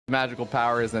magical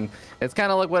powers, and it's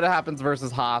kind of like what happens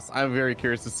versus Haas. I'm very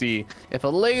curious to see if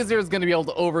Elazer is going to be able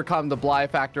to overcome the Bly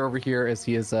factor over here, as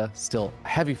he is still a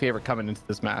heavy favorite coming into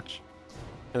this match.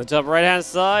 On the top right-hand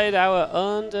side, our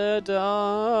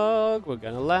underdog. We're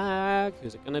gonna lag.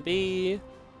 Who's it gonna be?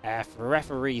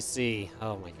 Referee C.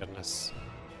 Oh my goodness.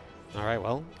 All right,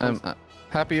 well. I'm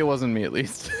happy it wasn't me, at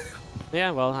least.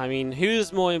 Yeah, well, I mean,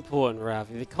 who's more important,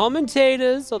 Rafi? The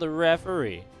commentators or the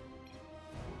referee?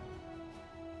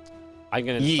 I'm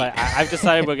gonna decide, I've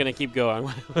decided we're gonna keep going.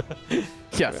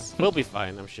 Yes. We'll be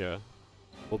fine, I'm sure.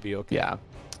 We'll be okay.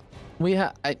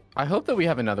 Yeah. I hope that we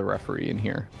have another referee in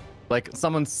here. Like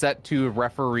someone set to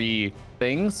referee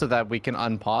things so that we can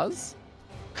unpause.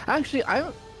 Actually,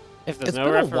 if there's it's no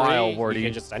been referee, a while,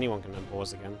 Wardy. anyone can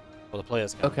unpause again. Or the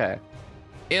players can. Okay.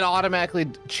 It automatically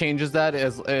changes that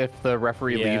as if the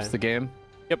referee leaves the game.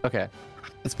 Yep. Okay.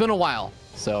 It's been a while,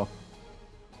 so.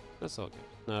 That's all good.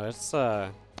 No, it's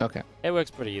okay. It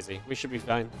works pretty easy. We should be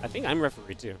fine. I think I'm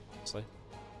referee too, honestly.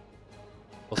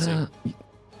 We'll see.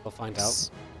 We'll find out.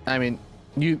 I mean,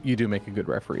 you do make a good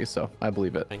referee, so I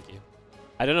believe it. Thank you.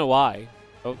 I don't know why.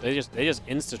 Oh, they just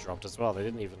insta dropped as well. They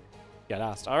didn't even get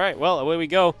asked. All right, well, away we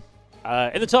go.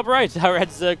 In the top right, our red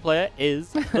Zerg player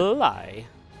is Bly.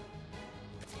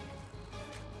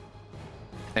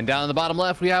 And down in the bottom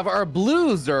left, we have our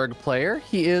blue Zerg player.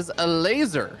 He is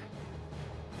Elazer,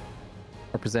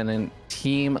 representing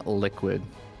Team Liquid.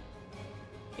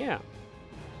 Yeah.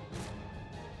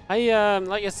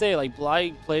 Like I say, like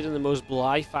Bly played in the most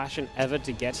Bly fashion ever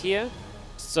to get here.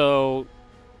 So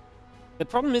the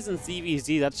problem isn't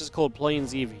ZVZ, that's just called plain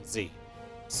ZVZ.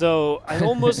 So I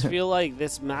almost feel like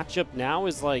this matchup now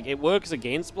is like, it works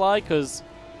against Bly because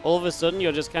all of a sudden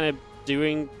you're just kind of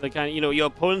doing the kind of, your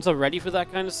opponents are ready for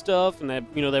that kind of stuff, and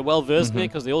they're well versed in it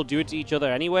because they all do it to each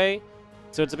other anyway.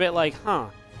 So it's a bit like,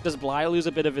 does Bly lose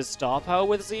a bit of his star power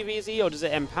with ZVZ, or does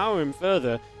it empower him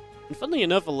further? And funnily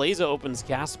enough, Elazer opens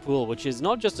gas pool, which is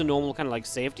not just a normal kind of like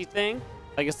safety thing.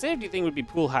 Like a safety thing would be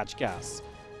pool hatch gas.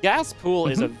 Gas pool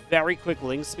is a very quick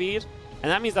link speed, and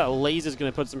that means that Elazer is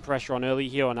going to put some pressure on early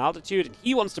here on altitude, and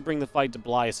he wants to bring the fight to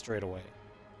Bly straight away.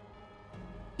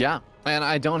 Yeah, and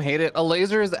I don't hate it.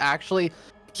 Elazer is actually,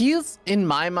 he's in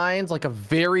my mind like a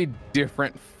very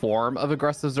different form of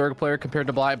aggressive Zerg player compared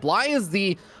to Bly. Bly is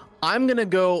the, I'm going to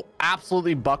go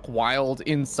absolutely buck wild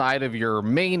inside of your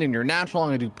main and your natural. I'm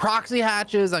going to do proxy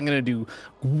hatches. I'm going to do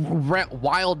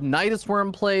wild Nidus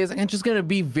Worm plays. And just going to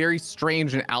be very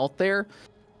strange and out there.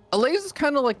 Elazer is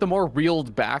kind of like the more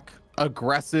reeled back,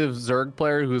 aggressive Zerg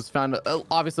player who's found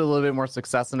obviously a little bit more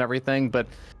success and everything. But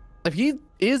if he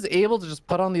is able to just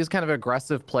put on these kind of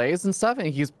aggressive plays and stuff, and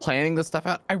he's planning this stuff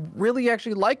out, I really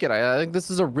actually like it. I think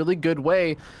this is a really good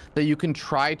way that you can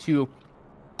try to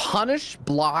punish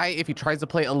Bly if he tries to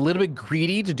play a little bit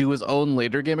greedy to do his own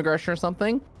later game aggression or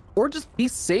something, or just be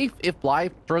safe if Bly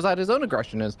throws out his own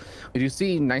aggression. We do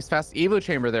see nice fast Evo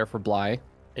chamber there for Bly.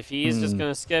 If he's just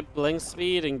going to skip blink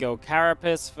speed and go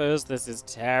Carapace first, this is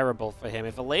terrible for him.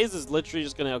 If Elazer's literally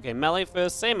just going to, okay, melee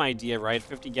first, same idea, right?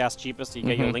 50 gas cheaper so you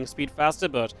get your link speed faster,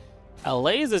 but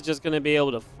Elazer's just going to be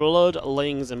able to flood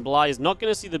lings, and Bly is not going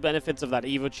to see the benefits of that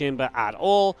Evo chamber at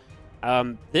all.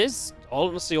 This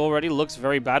honestly already looks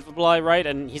very bad for Bly, right?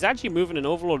 And he's actually moving an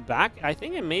Overlord back. I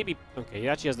think it may be... Okay, he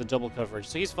actually has the double coverage,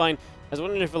 so he's fine. I was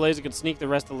wondering if Elazer could sneak the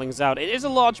rest of the lings out. It is a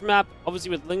large map.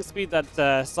 Obviously, with link speed,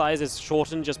 that size is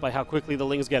shortened just by how quickly the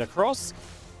lings get across.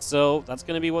 So that's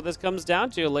going to be what this comes down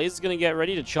to. Elazer's going to get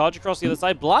ready to charge across the other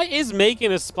side. Bly is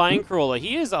making a spine crawler.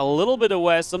 He is a little bit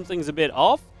aware something's a bit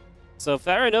off. So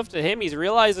fair enough to him. He's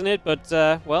realizing it, but,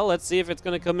 well, let's see if it's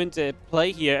going to come into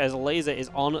play here as Elazer is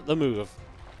on the move.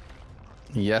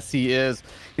 Yes, he is.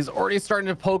 He's already starting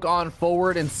to poke on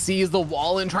forward and sees the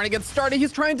wall in, trying to get started.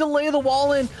 He's trying to lay the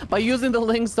wall in by using the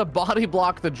lings to body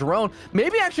block the drone.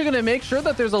 Maybe actually going to make sure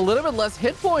that there's a little bit less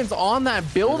hit points on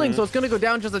that building, so it's going to go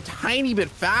down just a tiny bit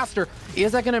faster.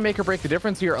 Is that going to make or break the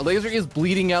difference here? Elazer is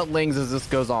bleeding out lings as this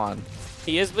goes on.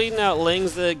 He is bleeding out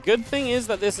lings. The good thing is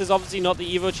that this is obviously not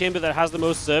the Evo chamber that has the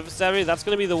most surface area. That's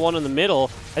going to be the one in the middle.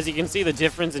 As you can see, the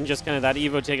difference in just kind of that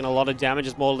Evo taking a lot of damage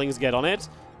as more lings get on it.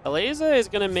 Elazer is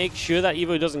going to make sure that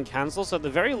Evo doesn't cancel, so at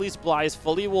the very least, Bly is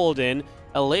fully walled in.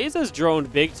 Elazer's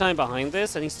droned big time behind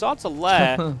this, and he starts a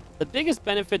lair. The biggest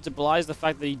benefit to Bly is the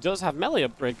fact that he does have melee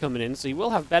upgrade coming in, so he will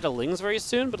have better lings very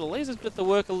soon, but Elazer's bit the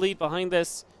worker lead behind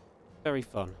this. Very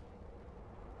fun.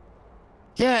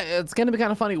 Yeah, it's going to be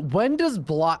kind of funny. When does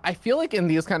Bly... I feel like in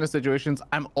these kind of situations,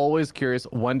 I'm always curious,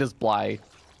 when does Bly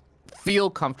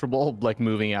feel comfortable like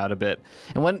moving out a bit?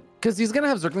 And when... Because he's going to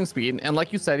have Zergling speed, and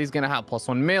like you said, he's going to have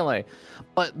 +1 melee.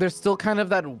 But there's still kind of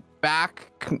that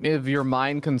back of your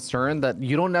mind concern that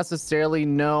you don't necessarily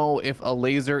know if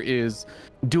Elazer is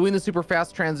doing the super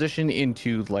fast transition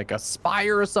into like a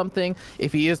Spire or something,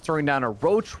 if he is throwing down a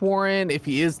Roach Warren, if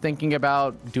he is thinking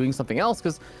about doing something else,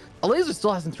 because Elazer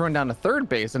still hasn't thrown down a third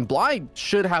base, and Bly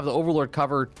should have the Overlord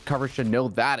cover should know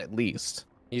that at least.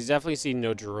 He's definitely seen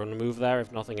no drone move there,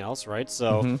 if nothing else, right?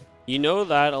 So you know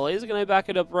that Elazer going to back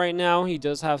it up right now. He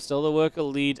does have still the worker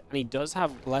lead, and he does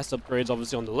have less upgrades,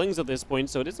 obviously, on the Lings at this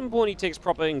point, so it is important he takes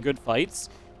proper and good fights.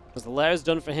 As the lair is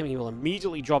done for him, he will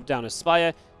immediately drop down a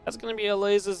Spire. That's going to be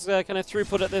Elazer's kind of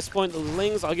throughput at this point. The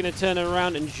Lings are going to turn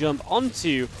around and jump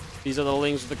onto these other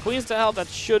Lings with the Queens to help. That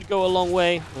should go a long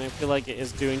way. And I feel like it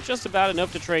is doing just about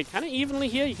enough to trade kind of evenly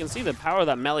here. You can see the power of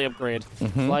that melee upgrade.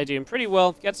 Fly doing pretty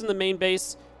well. Gets in the main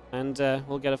base, and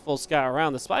we'll get a full scout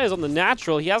around. The Spire's on the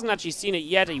natural. He hasn't actually seen it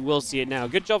yet. He will see it now.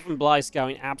 Good job from Bly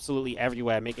scouting absolutely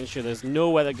everywhere, making sure there's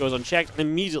nowhere that goes unchecked. And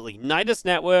immediately, Nidus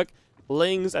Network,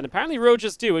 Lings, and apparently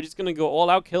Roaches too. We're just going to go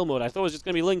all-out kill mode. I thought it was just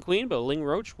going to be Ling Queen, but Ling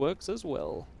Roach works as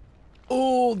well.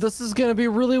 Oh, this is going to be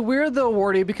really weird though,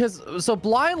 Wardy, because so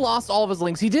Bly lost all of his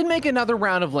Lings. He did make another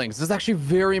round of Lings. This is actually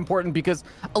very important because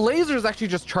Elazer is actually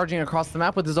just charging across the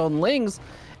map with his own Lings,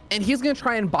 and he's going to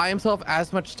try and buy himself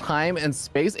as much time and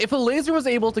space. If Elazer was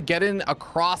able to get in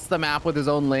across the map with his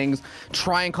own Lings,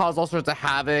 try and cause all sorts of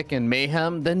havoc and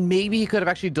mayhem, then maybe he could have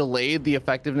actually delayed the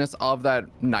effectiveness of that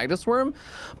Nidus Worm.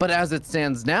 But as it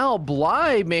stands now,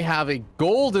 Bly may have a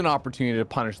golden opportunity to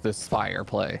punish this Fire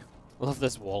play. Love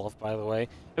this wall off, by the way.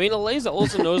 I mean, Elazer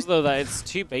also knows, though, that it's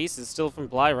 2 bases still from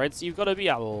Bly, right? So you've got to be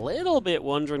a little bit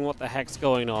wondering what the heck's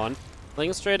going on.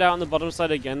 Playing straight out on the bottom side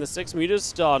again. The 6 meters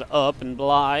start up, and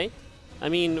Bly, I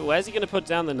mean, where's he going to put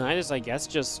down the Nidus? I guess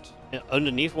just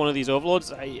underneath one of these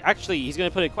Overlords. Actually, he's going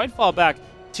to put it quite far back.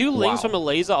 2 Lings from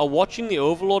Elazer are watching the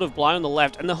Overlord of Bly on the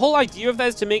left, and the whole idea of that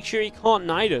is to make sure he can't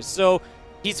Nidus. So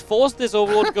he's forced this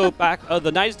Overlord to go back,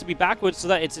 the Nidus to be backwards so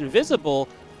that it's invisible.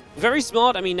 Very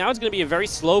smart. I mean, now it's going to be a very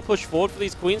slow push forward for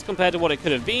these Queens compared to what it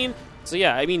could have been. So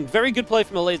yeah, I mean, very good play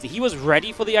from Elazer. He was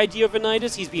ready for the idea of a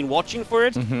Nidus. He's been watching for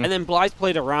it, and then Bly's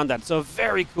played around that. So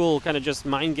very cool kind of just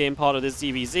mind game part of this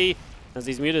CVZ. As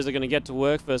these mutas are going to get to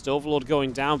work. First Overlord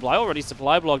going down. Bly already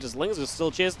supply blocked. His Lings are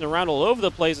still chasing around all over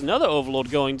the place. Another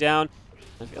Overlord going down.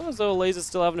 I feel as though Elazer's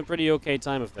still having a pretty okay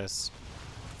time of this.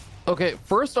 Okay,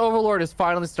 first Overlord is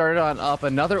finally started on up.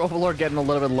 Another Overlord getting a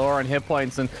little bit lower on hit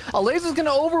points, and Elazer's going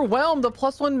to overwhelm the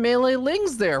 +1 melee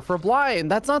Lings there for Bly, and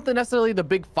that's not necessarily the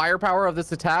big firepower of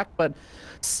this attack, but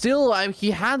still, he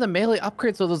had the melee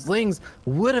upgrade, so those Lings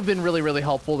would have been really, really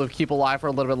helpful to keep alive for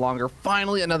a little bit longer.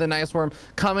 Finally, another nice worm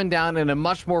coming down in a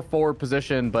much more forward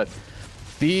position, but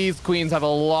these Queens have a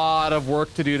lot of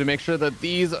work to do to make sure that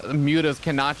these mutas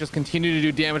cannot just continue to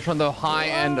do damage from the high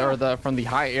end or from the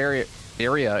high area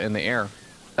in the air.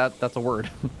 That's a word.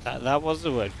 That was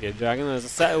a word, Fear Dragon. There's a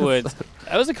set of words.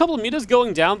 There was a couple of mutas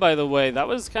going down, by the way. That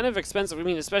was kind of expensive. I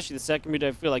mean, especially the second muta,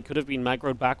 I feel like could have been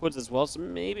microed backwards as well. So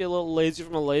maybe a little lazy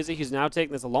from Elazer. He's now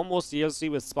taking this a lot more seriously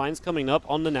with spines coming up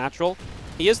on the natural.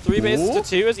 He has 3 bases to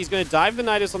 2 as he's going to dive the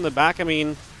Nidus on the back. I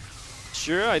mean,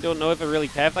 sure, I don't know if I really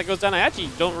care if that goes down. I actually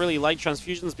don't really like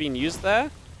transfusions being used there,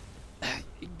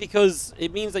 because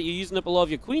it means that you're using up a lot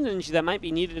of your Queen energy that might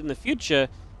be needed in the future.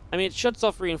 I mean, it shuts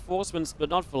off reinforcements, but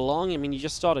not for long. I mean, you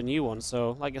just start a new one.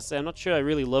 So, like I said, I'm not sure I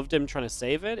really loved him trying to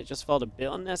save it. It just felt a bit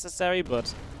unnecessary,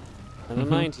 but never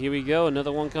mind. Here we go.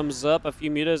 Another one comes up. A few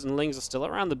mutas and Lings are still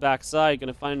around the backside. Going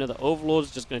to find another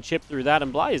Overlord. Just going to chip through that.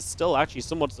 And Bly is still actually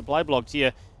somewhat supply blocked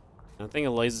here. And I think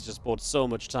Elazer just bought so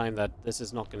much time that this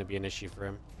is not going to be an issue for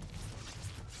him.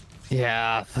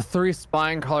 Yeah, the 3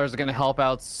 spine colors are going to help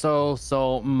out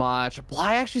so much.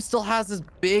 Bly actually still has this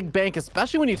big bank,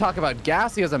 especially when you talk about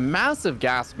gas. He has a massive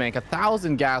gas bank,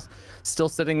 1,000 gas still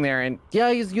sitting there. And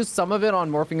yeah, he's used some of it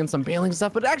on morphing and some Bailing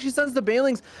stuff, but it actually sends the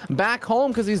Bailings back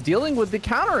home because he's dealing with the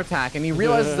counterattack, and he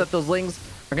realizes that those Lings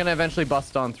are going to eventually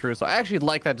bust on through. So I actually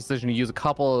like that decision to use a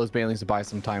couple of those Bailings to buy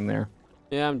some time there.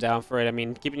 Yeah, I'm down for it. I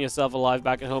mean, keeping yourself alive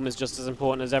back at home is just as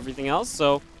important as everything else,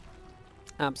 so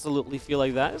absolutely feel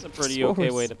like that is a pretty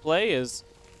okay way to play.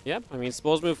 Yep, I mean,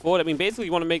 Spores move forward. I mean, basically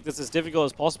you want to make this as difficult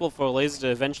as possible for Elazer to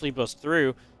eventually bust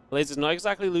through. Elazer's not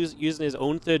exactly using his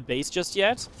own 3rd base just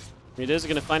yet. Mutas are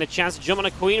going to find a chance to jump on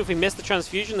a Queen. If we miss the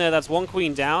transfusion there, that's 1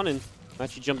 Queen down, and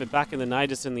actually jump it back in the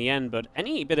Nidus in the end. But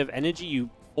any bit of energy you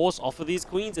force off of these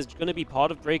Queens is going to be part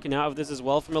of breaking out of this as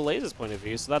well from Elazer's point of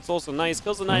view. So that's also nice.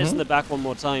 Kills the Nidus in the back one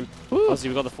more time. Obviously,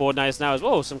 we've got the forward Nidus now as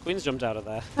well. Some Queens jumped out of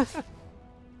there.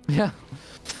 Yeah.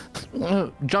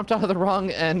 Jumped out of the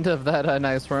wrong end of that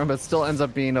nice worm, but still ends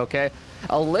up being okay.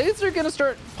 Elazer gonna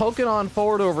start poking on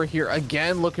forward over here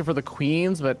again, looking for the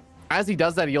Queens, but as he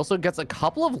does that, he also gets a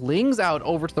couple of lings out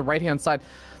over to the right-hand side.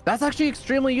 That's actually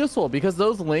extremely useful because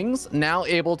those lings now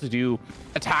able to do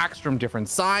attacks from different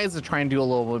sides to try and do a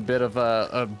little bit of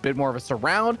a bit more of a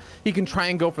surround. He can try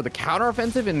and go for the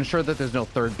counteroffensive and ensure that there's no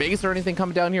third base or anything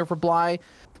coming down here for Bly.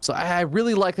 So I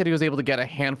really like that he was able to get a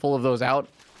handful of those out.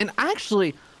 And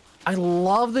actually, I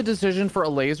love the decision for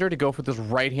Elazer to go for this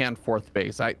right-hand fourth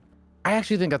base. I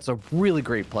actually think that's a really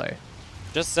great play.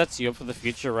 Just sets you up for the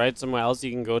future, right? Somewhere else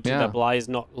you can go to that Bly is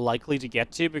not likely to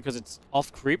get to because it's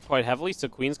off creep quite heavily, so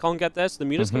Queens can't get there, so the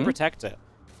mutas can protect it,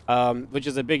 which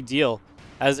is a big deal.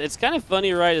 As it's kind of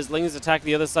funny, right? As Lings attack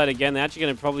the other side again, they're actually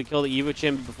going to probably kill the Evo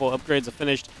Chamber before upgrades are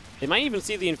finished. They might even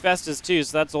see the Infestors too,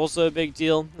 so that's also a big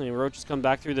deal. I mean, Roaches come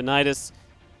back through the Nidus.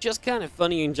 Just kind of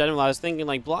funny in general. I was thinking,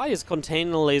 like, Bly is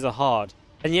containing Elazer hard,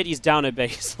 and yet he's down a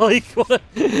base. Like, what?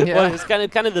 Well, it's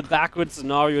kind of the backward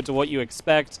scenario to what you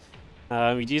expect.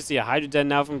 We do see a Hydro Den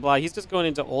now from Bly. He's just going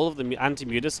into all of the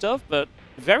anti-muta stuff, but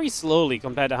very slowly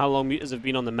compared to how long mutas have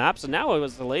been on the map. So now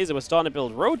with the Elazer, we're starting to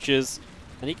build Roaches,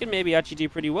 and he can maybe actually do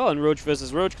pretty well in Roach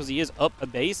versus Roach because he is up a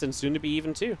base and soon to be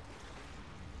even too.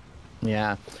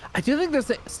 Yeah, I do think there's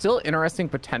still interesting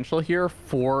potential here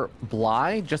for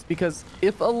Bly, just because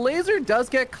if Elazer does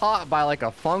get caught by like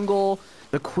a fungal,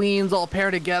 the Queens all pair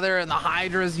together, and the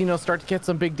Hydras, you know, start to get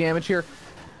some big damage here,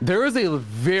 there is a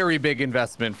very big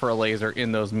investment for Elazer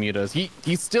in those mutas.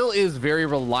 He still is very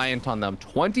reliant on them.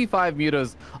 25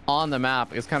 mutas on the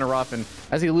map is kind of rough, and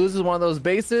as he loses one of those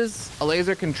bases,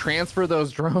 Elazer can transfer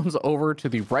those drones over to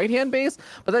the right-hand base,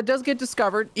 but that does get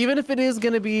discovered. Even if it is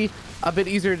going to be a bit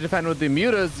easier to defend with the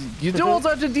mutas, you do also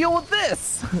have to deal with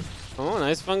this. Oh,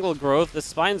 nice fungal growth. The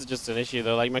Spine's just an issue,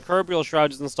 though. Like, Microbial Shroud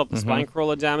doesn't stop the Spine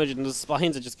Crawler damage, and the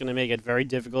Spines are just going to make it very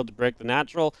difficult to break the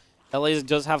natural. Elazer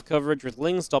does have coverage with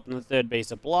Ling stopping the third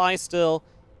base of Bly still.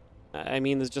 I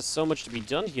mean, there's just so much to be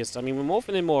done here. So, I mean, we're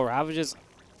morphing in more Ravages.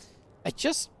 I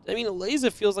mean,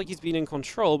 Elazer feels like he's been in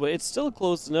control, but it's still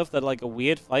close enough that, like, a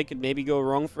weird fight could maybe go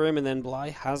wrong for him, and then Bly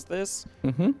has this.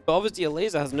 But obviously,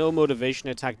 Elazer has no motivation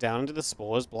to attack down into the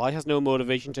Spores. Bly has no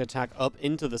motivation to attack up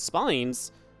into the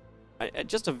Spines.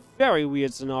 Just a very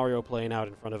weird scenario playing out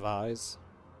in front of our eyes.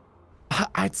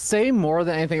 I'd say more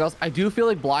than anything else, I do feel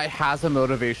like Bly has a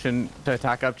motivation to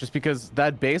attack up just because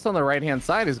that base on the right-hand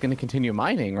side is going to continue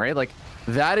mining, right? Like,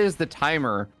 that is the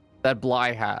timer that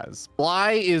Bly has.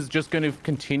 Bly is just going to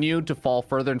continue to fall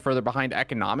further and further behind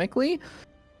economically.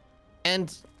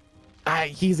 And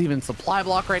he's even supply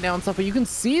block right now and stuff, but you can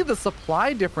see the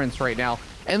supply difference right now.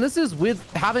 And this is with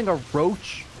having a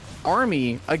Roach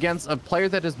army against a player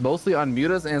that is mostly on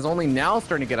mutas and is only now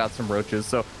starting to get out some Roaches.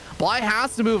 So Bly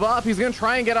has to move up. He's going to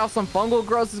try and get off some fungal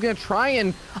growth. He's going to try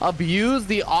and abuse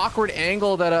the awkward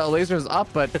angle that Elazer is up.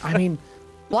 But, I mean,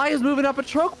 Bly is moving up a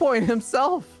choke point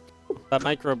himself. That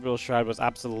Microbial Shroud was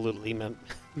absolutely meant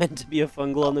to be a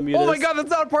fungal on the mutas. Oh my god, that's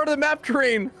not part of the map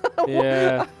terrain.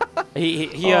 Yeah. He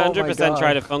 100%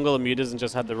 tried to fungal the mutas and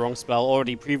just had the wrong spell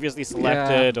already previously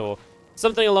selected or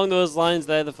something along those lines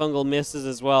there. The fungal misses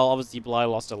as well. Obviously, Bly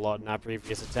lost a lot in that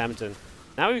previous attempt, and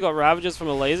now we've got Ravages from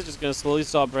Elazer just going to slowly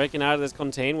start breaking out of this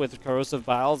contain with Corrosive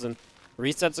Vials and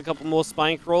resets a couple more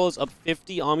Spine Crawlers, up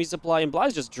 50 army supply, and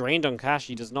Bly's just drained on cash.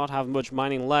 He does not have much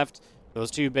mining left. Those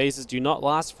two bases do not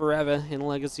last forever in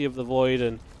Legacy of the Void,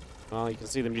 and well, you can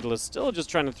see the Mutilas still just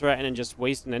trying to threaten and just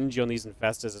wasting energy on these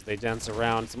Infestors as they dance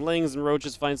around. Some Lings and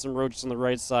Roaches, find some Roaches on the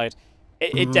right side.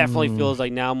 It definitely feels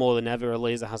like now more than ever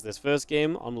Elazer has this first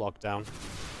game on lockdown.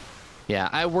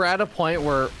 Yeah, we're at a point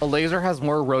where Elazer has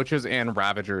more Roaches and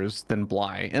Ravagers than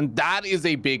Bly, and that is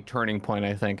a big turning point,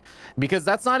 I think, because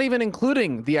that's not even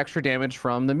including the extra damage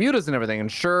from the mutas and everything. And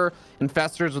sure,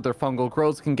 Infestors with their fungal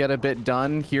growths can get a bit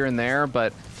done here and there,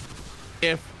 but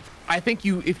if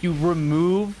you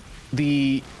remove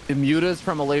the mutas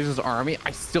from Elazer's army,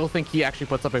 I still think he actually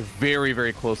puts up a very,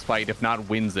 very close fight, if not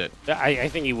wins it. I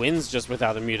think he wins just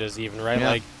without the mutas even, right? Yeah.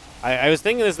 Like, I was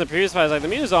thinking this in the previous fight. I was like,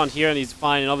 the mutas aren't here and he's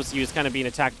fine, and obviously he was kind of being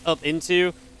attacked up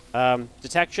into.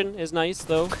 Detection is nice,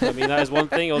 though. I mean, that is one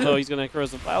thing, although he's going to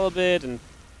Corrosive Vial a bit, and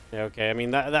yeah, okay, I mean,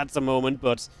 that's a moment,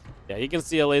 but yeah, you can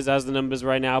see Elazer has the numbers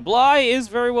right now. Bly is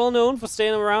very well known for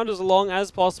staying around as long as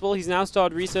possible. He's now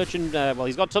started researching, well,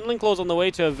 he's got Tunneling Claws on the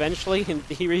way to eventually, in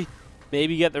theory,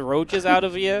 maybe get the Roaches out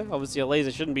of here. Obviously,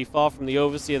 Elazer shouldn't be far from the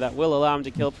Overseer. That will allow him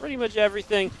to kill pretty much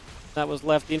everything that was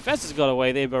left. The Infestors got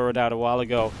away. They burrowed out a while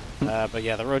ago. But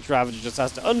yeah, the Roach Ravager just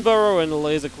has to unburrow, and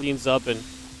Elazer cleans up, and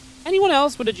anyone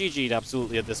else would have GG'd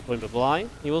absolutely at this point. But Bly,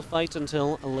 he will fight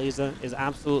until Elazer is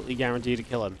absolutely guaranteed to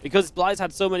kill him. Because Bly's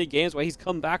had so many games where he's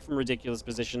come back from ridiculous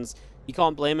positions, you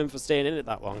can't blame him for staying in it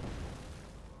that long.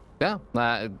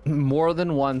 Yeah, more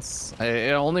than once.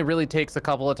 It only really takes a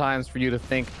couple of times for you to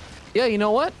think yeah, you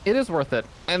know what? It is worth it.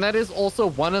 And that is also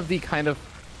one of the kind of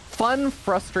fun,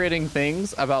 frustrating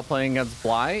things about playing against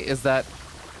Bly is that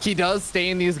he does stay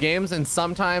in these games, and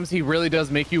sometimes he really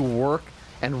does make you work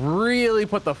and really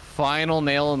put the final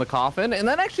nail in the coffin, and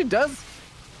that actually does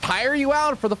tire you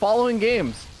out for the following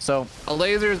games. So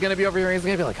Elazer is going to be over here, and he's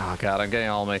going to be like, oh god, I'm getting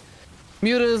all my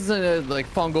mutas and like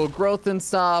fungal growth and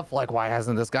stuff. Like, why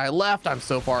hasn't this guy left? I'm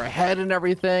so far ahead and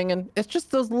everything. And it's just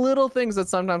those little things that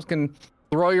sometimes can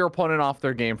throw your opponent off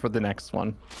their game for the next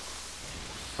one.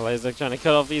 Elazer trying to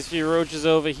cut off these few roaches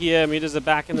over here. Mutas are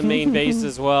back in the main base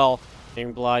as well.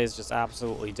 And Bly is just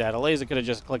absolutely dead. Elazer could have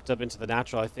just clicked up into the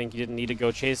natural. I think he didn't need to go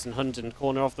chase and hunt and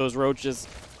corner off those roaches.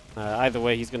 Either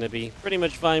way, he's going to be pretty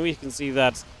much fine. We can see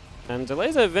that. And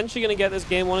Elazer eventually going to get this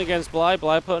game one against Bly.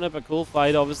 Bly putting up a cool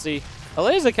fight, obviously.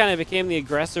 Elazer kind of became the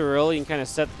aggressor early and kind of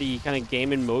set the kind of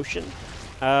game in motion.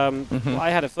 Bly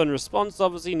had a fun response,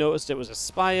 obviously. Noticed it was a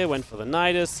Spire, went for the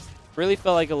Nidus. Really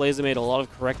felt like Elazer made a lot of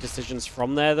correct decisions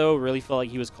from there, though. Really felt like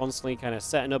he was constantly kind of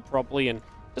setting up properly and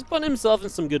just putting himself in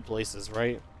some good places,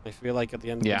 right? I feel like at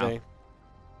the end of the day.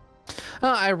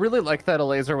 I really like that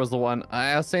Elazer was the one.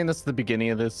 I was saying this at the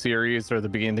beginning of this series or the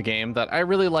beginning of the game, that I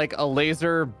really like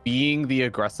Elazer being the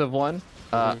aggressive one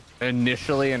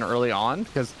initially and early on,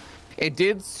 because it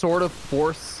did sort of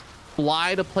force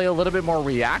Bly to play a little bit more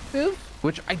reactive,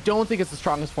 which I don't think is the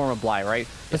strongest form of Bly, right?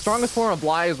 The strongest form of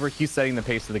Bly is where he's setting the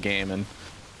pace of the game, and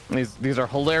these are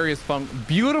hilarious,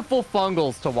 beautiful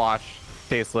fungals to watch.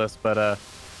 Tasteless, but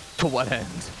to what end?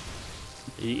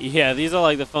 Yeah, these are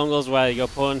like the fungals where your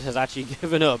opponent has actually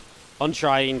given up on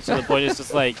trying, to the point it's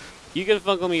just like, you can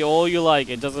fungal me all you like,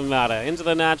 it doesn't matter. Into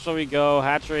the natural we go.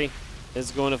 Hatchery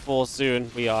is going to fall soon.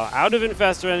 We are out of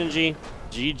Infestor energy.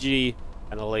 GG,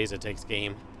 and Elazer takes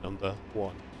game number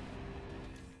 1.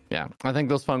 Yeah, I think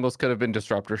those fungals could have been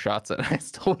disruptor shots, and I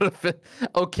still would have been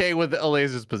okay with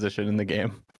Elazer's position in the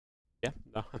game. Yeah,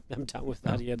 no, I'm down with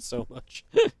that. He had so much.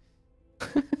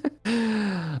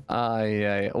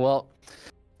 Yeah. Well,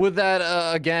 with that,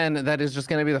 again, that is just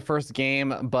going to be the first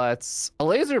game, but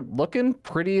Elazer looking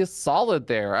pretty solid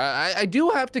there. I do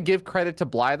have to give credit to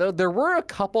Bly, though. There were a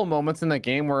couple moments in the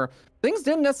game where things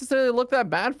didn't necessarily look that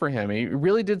bad for him. He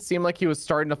really did seem like he was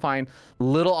starting to find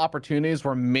little opportunities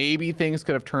where maybe things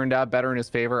could have turned out better in his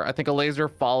favor. I think Elazer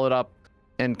followed up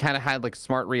and kind of had like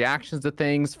smart reactions to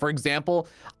things. For example,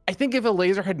 I think if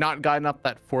Elazer had not gotten up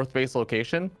that 4th base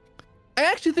location, I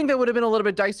actually think that would have been a little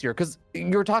bit dicier, because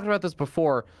you were talking about this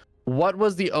before. What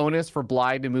was the onus for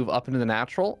Bly to move up into the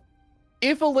natural?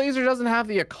 If Elazer doesn't have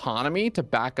the economy to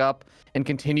back up and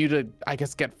continue to, I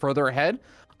guess, get further ahead,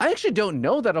 I actually don't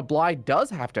know that a Bly does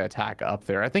have to attack up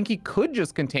there. I think he could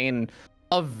just contain and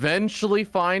eventually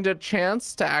find a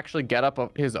chance to actually get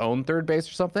up his own 3rd base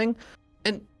or something.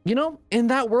 And, you know, in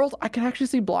that world, I can actually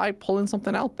see Bly pulling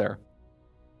something out there.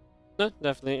 No,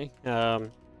 definitely.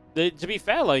 To be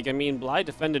fair, like, I mean, Bly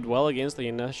defended well against the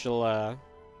initial,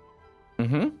 you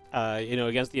know,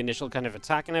 against the initial kind of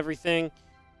attack and everything.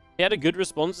 He had a good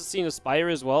response to seeing a Spire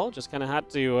as well. Just kind of had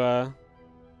to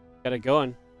get it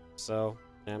going. So,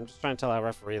 yeah, I'm just trying to tell our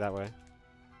referee that way.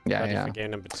 Yeah, for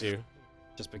game number 2.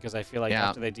 Just because I feel like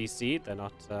after they DC'd, they're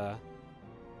not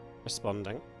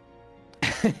responding.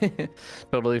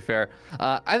 Totally fair.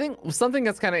 I think something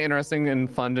that's kind of interesting and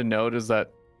fun to note is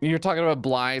that you're talking about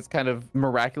Bly's kind of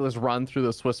miraculous run through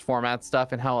the Swiss format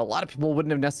stuff, and how a lot of people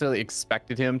wouldn't have necessarily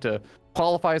expected him to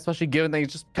qualify, especially given that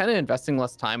he's just kind of investing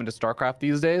less time into StarCraft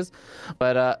these days.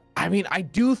 But I mean, I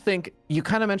do think you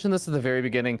kind of mentioned this at the very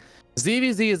beginning.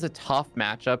 ZVZ is a tough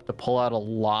matchup to pull out a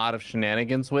lot of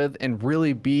shenanigans with and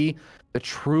really be the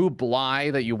true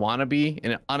Bly that you want to be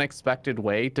in an unexpected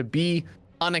way. To be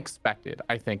unexpected,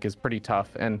 I think, is pretty tough.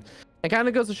 And it kind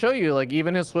of goes to show you, like,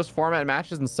 even his Swiss format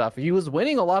matches and stuff, he was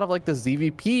winning a lot of like the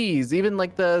ZVPs, even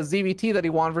like the ZVT that he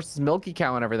won versus Milky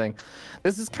Cow and everything.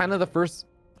 This is kind of the first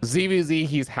ZVZ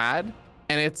he's had,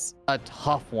 and it's a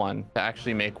tough one to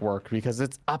actually make work because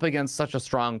it's up against such a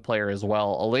strong player as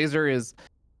well. Elazer is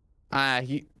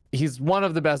he's one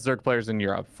of the best Zerg players in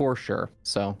Europe for sure.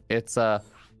 So it's going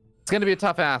to be a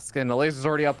tough ask, and Elazer's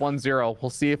already up 1-0. We'll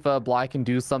see if Bly can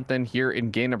do something here in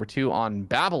game number 2 on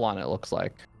Babylon, it looks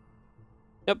like.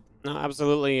 Yep, no,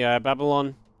 absolutely.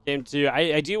 Babylon game 2.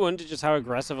 I do wonder just how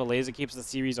aggressive Elazer keeps the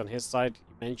series on his side.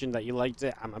 You mentioned that you liked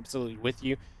it. I'm absolutely with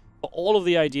you. But all of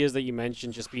the ideas that you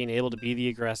mentioned, just being able to be the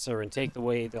aggressor and take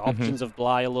away the options of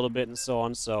Bly a little bit and so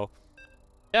on. So,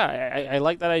 yeah, I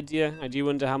like that idea. I do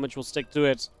wonder how much we'll stick to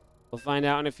it. We'll find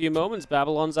out in a few moments.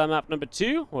 Babylon's on map number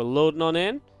 2. We're loading on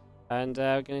in. And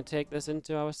we're going to take this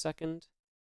into our second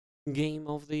game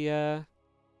of the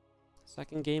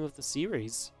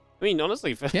series. I mean,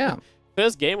 honestly, for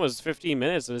first game was 15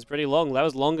 minutes. It was pretty long. That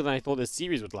was longer than I thought this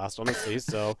series would last, honestly.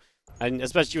 So, and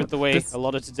especially with the way a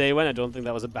lot of today went, I don't think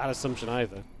that was a bad assumption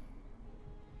either.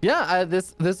 Yeah,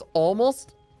 this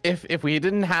almost, if we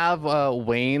didn't have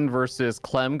Wayne versus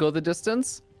Clem go the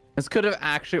distance, this could have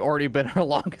actually already been our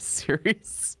longest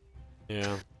series.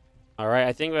 Yeah. All right,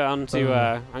 I think we're on to,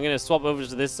 I'm going to swap over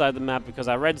to this side of the map because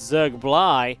I read Zerg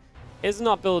Bly is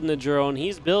not building a drone.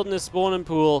 He's building a spawning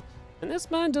pool. And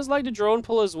this man does like the drone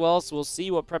pull as well, so we'll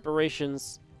see what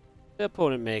preparations the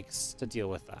opponent makes to deal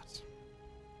with that.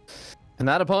 And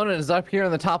that opponent is up here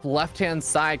on the top left-hand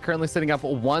side, currently sitting up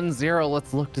 1-0.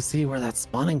 Let's look to see where that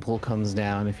spawning pool comes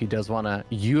down if he does want to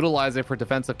utilize it for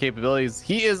defensive capabilities.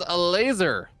 He is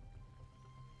Elazer.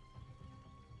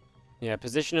 Yeah,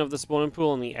 position of the spawning pool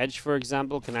on the edge, for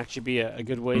example, can actually be a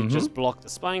good way to just block the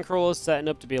spine crawlers, setting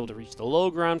up to be able to reach the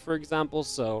low ground, for example.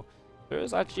 So there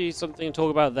is actually something to talk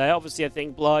about there. Obviously, I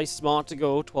think Bly's smart to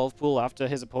go 12 pool after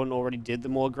his opponent already did the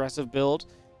more aggressive build.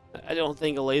 I don't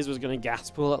think Elazer was going to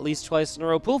gas pool at least twice in a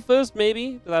row. Pool first,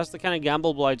 maybe, but that's the kind of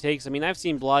gamble Bly takes. I mean, I've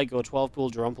seen Bly go 12 pool,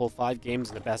 drone pool 5 games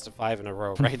in the best of 5 in a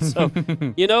row, right? So,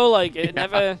 you know, like, it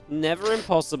never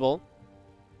impossible.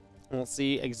 We'll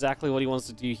see exactly what he wants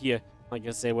to do here. Like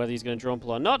I say, whether he's going to drone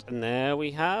pull or not. And there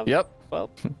we have. Yep. Well,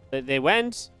 they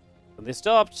went, and they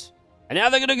stopped, and now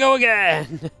they're going to go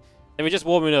again. They were just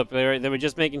warming up. They were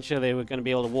just making sure they were going to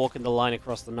be able to walk in the line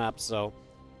across the map. So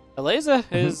Elazer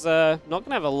is not going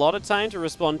to have a lot of time to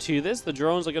respond to this. The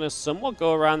drones are going to somewhat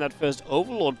go around that first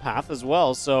Overlord path as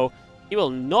well. So he will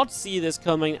not see this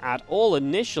coming at all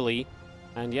initially.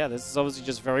 And yeah, this is obviously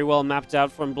just very well mapped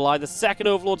out from Bly. The second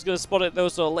Overlord's going to spot it though.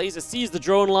 So Elazer sees the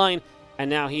drone line. And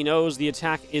now he knows the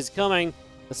attack is coming.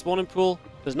 The spawning pool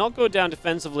does not go down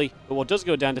defensively, but what does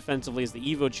go down defensively is the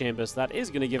Evo chamber. So that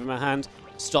is going to give him a hand,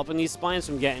 stopping these spines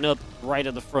from getting up right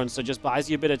at the front. So just buys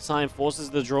you a bit of time, forces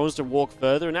the drones to walk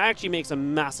further, and that actually makes a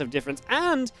massive difference.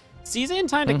 And sees it in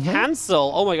time to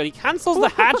cancel. Oh my god, he cancels the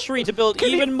hatchery to build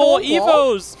even more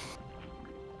Evos.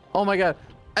 Oh my god.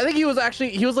 I think he was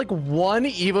like one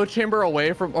Evo chamber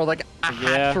away from, or like a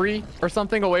hatchery or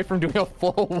something away from doing a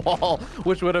full wall,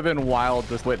 which would have been wild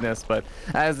to witness, but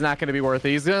that is not going to be worth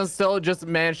it. He's going to still just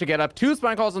manage to get up 2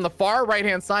 spine calls on the far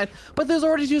right-hand side, but there's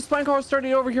already 2 spine calls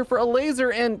starting over here for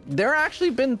Elazer, and they're actually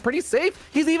been pretty safe.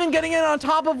 He's even getting in on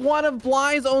top of one of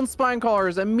Bly's own spine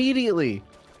callers immediately.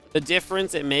 The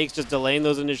difference it makes just delaying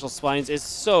those initial spines is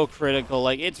so critical.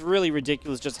 Like, it's really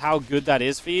ridiculous just how good that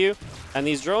is for you. And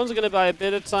these drones are going to buy a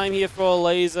bit of time here for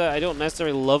Elazer. I don't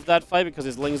necessarily love that fight because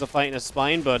his lings are fighting a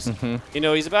spine, but, you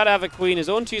know, he's about to have a queen. His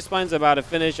own 2 spines are about to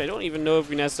finish. I don't even know if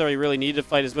we necessarily really need to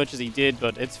fight as much as he did,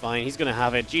 but it's fine. He's going to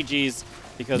have it. GG's,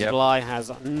 because Bly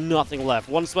has nothing left.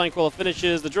 1 spine crawler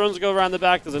finishes. The drones go around the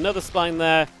back. There's another spine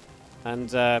there. And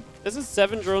this is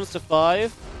 7 drones to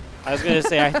 5. I was going to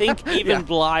say, I think even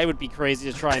Bly would be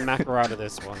crazy to try and macro out of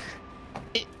this one.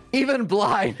 Even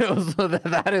Bly knows that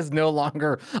that is no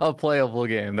longer a playable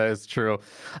game. That is true.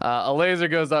 Elazer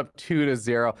goes up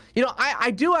 2-0. You know, I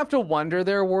do have to wonder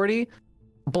there, Wardy.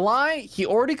 Bly, he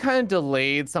already kind of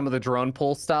delayed some of the drone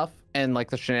pull stuff and like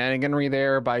the shenaniganry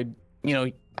there by, you know,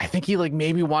 I think he like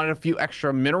maybe wanted a few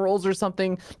extra minerals or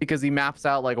something because he maps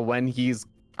out like when he's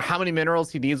how many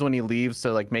minerals he needs when he leaves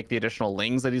to like make the additional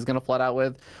lings that he's going to flood out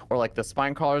with, or like the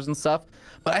spine collars and stuff.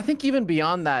 But I think even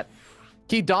beyond that,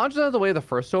 he dodged out of the way of the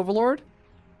first Overlord.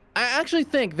 I actually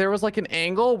think there was like an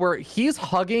angle where he's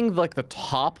hugging like the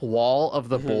top wall of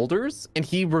the boulders and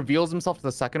he reveals himself to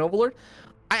the second Overlord.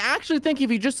 I actually think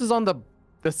if he just is on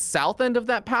the south end of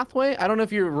that pathway, I don't know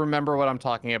if you remember what I'm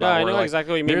talking about. Yeah, I know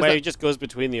exactly what you mean, but he just goes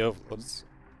between the Overlords.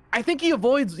 I think he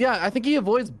avoids, I think he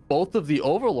avoids both of the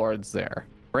Overlords there.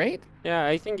 Right? Yeah,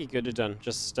 I think he could have done.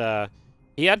 Just,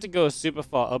 he had to go super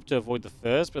far up to avoid the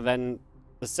first, but then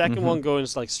the second one going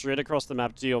like straight across the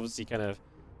map too obviously kind of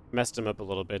messed him up a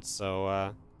little bit.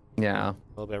 So, yeah, a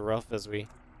little bit rough as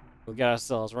we'll get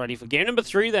ourselves ready for game number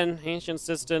 3 then. Ancient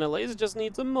Sister and Elazer just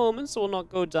needs a moment, so we'll not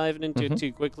go diving into it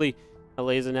too quickly.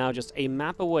 Elazer now just a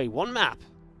map away, 1 map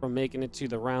from making it to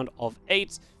the round of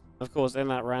 8. Of course, in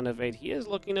that round of 8, he is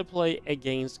looking to play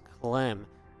against Clem,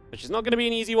 which is not going to be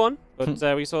an easy one, but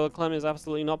we saw that Clem is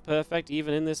absolutely not perfect,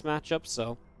 even in this matchup,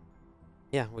 so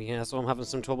yeah, we saw him having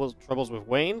some troubles with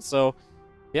Wayne, so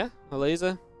yeah,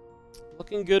 Elazer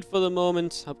looking good for the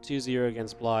moment, up 2-0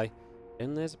 against Bly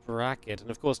in this bracket. And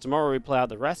of course, tomorrow we play out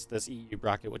the rest of this EU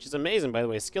bracket, which is amazing, by the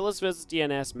way. Skillers versus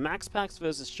DNS, Max Packs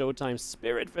versus Showtime,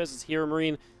 Spirit versus Hero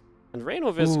Marine, and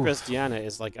Reno versus Christiana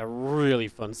is like a really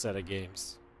fun set of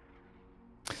games.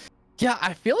 Yeah,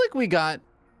 I feel like we got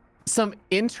some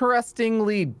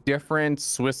interestingly different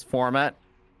Swiss format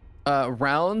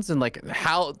rounds, and like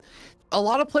how a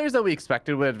lot of players that we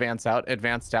expected would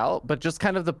advanced out, but just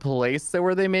kind of the place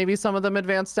where they maybe some of them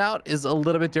advanced out is a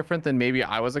little bit different than maybe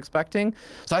I was expecting.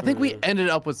 So I think we ended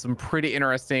up with some pretty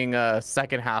interesting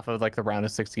second half of like the round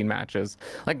of 16 matches.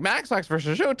 Like Max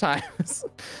versus Showtime is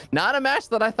not a match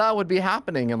that I thought would be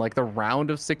happening in like the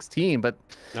round of 16, but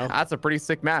that's a pretty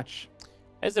sick match.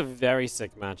 It's a very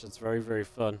sick match. It's very, very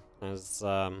fun. As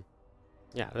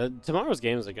yeah, tomorrow's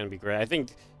games are going to be great. I think,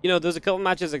 you know, there's a couple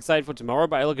matches excited for tomorrow,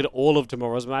 but I look at all of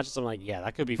tomorrow's matches, I'm like, yeah,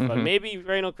 that could be fun. Maybe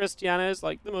Reino Cristiano is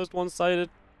like the most one-sided.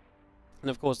 And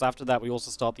of course, after that, we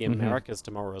also start the Americas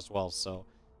tomorrow as well. So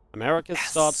Americas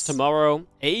starts tomorrow.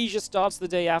 Asia starts the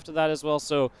day after that as well.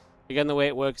 So again, the way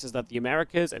it works is that the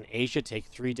Americas and Asia take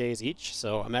 3 days each.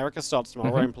 So America starts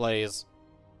tomorrow and plays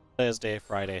Thursday,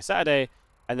 Friday, Saturday.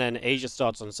 And then Asia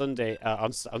starts on Sunday,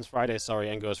 on Friday, sorry,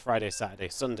 and goes Friday, Saturday,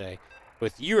 Sunday.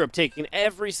 With Europe taking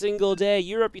every single day.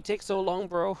 Europe, you take so long,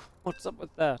 bro. What's up with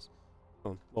that?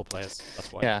 Oh, more players.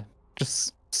 That's why. Yeah,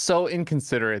 just so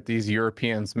inconsiderate, these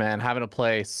Europeans, man, having to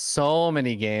play so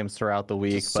many games throughout the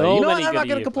week. So but you know what? many I'm not good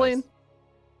going to complain. players.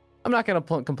 I'm not going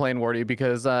to complain, Wardy,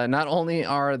 because not only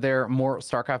are there more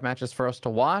StarCraft matches for us to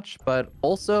watch, but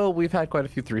also we've had quite a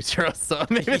few 3-0s, so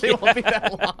maybe they won't be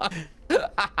that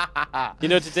long. You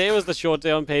know, today was the short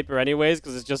day on paper anyways,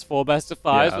 because it's just 4 best of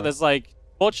 5s, but there's like,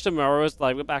 watch tomorrow, it's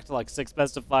like, we're back to like 6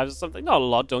 best of 5s or something. Not a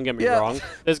lot, don't get me wrong.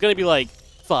 There's going to be like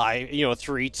 5, you know,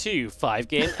 3-2,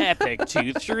 5-game epic,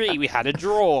 2-3, we had a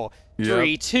draw,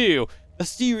 3-2. The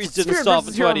series didn't stop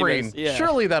for 20 minutes. Yeah.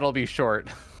 Surely that'll be short.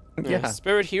 Yeah.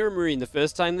 Spirit Hero Marine, the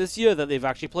first time this year that they've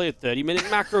actually played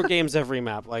 30-minute macro games every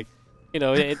map. Like, you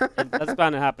know, that's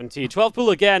bound to happen to you. 12 pool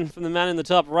again from the man in the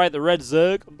top right, the red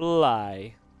Zerg,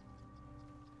 Bly.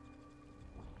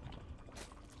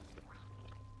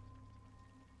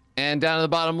 And down at the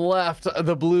bottom left,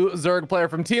 the blue Zerg player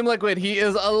from Team Liquid, he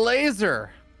is Elazer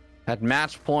at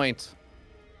match point.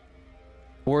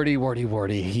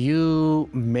 Wardy, you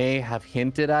may have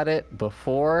hinted at it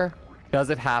before. Does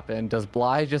it happen? Does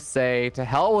Bly just say, to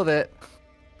hell with it,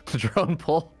 drone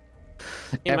pull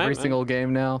every single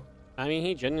game now? I mean,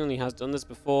 he genuinely has done this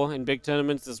before in big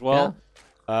tournaments as well.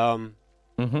 Yeah.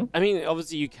 I mean,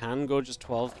 obviously you can go just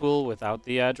 12 pool without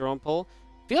the drone pull.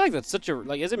 I feel like that's such a,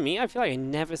 like, is it me? I feel like I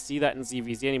never see that in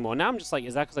ZVZ anymore. Now I'm just like,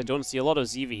 is that because I don't see a lot of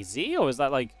ZVZ? Or is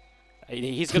that like,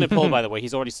 he's going to pull, by the way.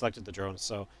 He's already selected the drone,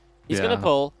 so he's going to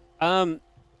pull.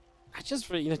 I just,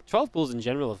 you know, 12 pools in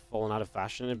general have fallen out of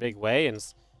fashion in a big way, and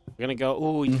we're gonna go,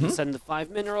 ooh, you can send the 5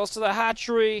 minerals to the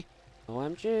hatchery.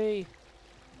 OMG.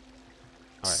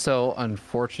 Right. So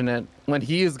unfortunate. When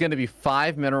he is gonna be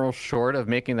 5 minerals short of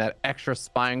making that extra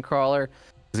spine crawler,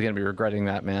 he's gonna be regretting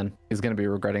that, man. He's gonna be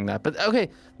regretting that. But okay,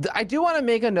 I do want to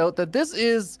make a note that this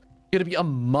is gonna be a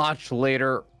much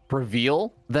later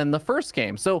reveal than the first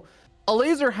game. So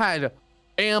Elazer had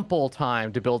ample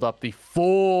time to build up the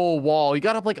full wall. He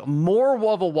got up like more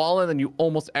of a wall in than you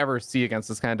almost ever see against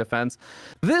this kind of defense.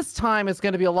 This time it's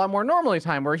going to be a lot more normally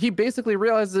time, where he basically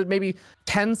realizes it maybe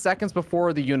 10 seconds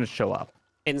before the units show up.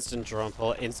 Instant drone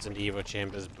pull, instant Evo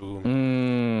chambers,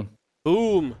 boom.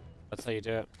 Boom. That's how you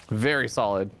do it. Very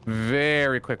solid.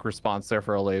 Very quick response there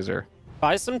for Elazer.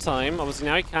 Buy some time. Obviously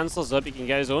now he cancels up. He can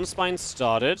get his own spine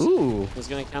started. Ooh. He's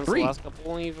going to cancel the last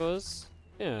couple Evos.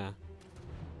 Yeah.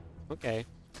 Okay.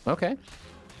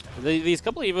 These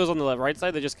couple Evos on the right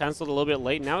side, they just cancelled a little bit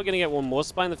late. Now we're going to get one more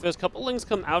spine. The first couple lings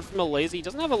come out from Elazer. He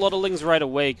doesn't have a lot of lings right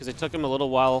away because it took him a little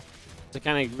while to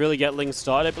kind of really get lings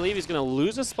started. I believe he's going to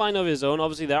lose a spine of his own.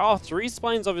 Obviously, there are 3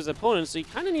 spines of his opponent, so he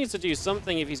kind of needs to do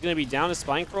something if he's going to be down a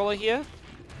spine crawler here.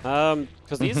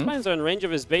 Because these spines are in range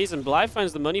of his base, and Bly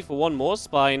finds the money for one more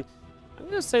spine. I'm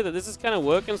going to say that this is kind of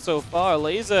working so far.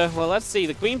 Elazer, well, let's see.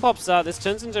 The queen pops out. This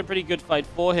turns into a pretty good fight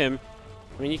for him.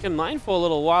 I mean, you can mine for a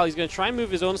little while. He's going to try and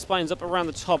move his own spines up around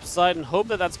the top side and hope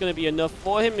that that's going to be enough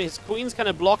for him. His queen's kind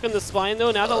of blocking the spine, though.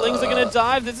 Now the lings are going to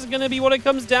dive. This is going to be what it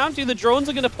comes down to. The drones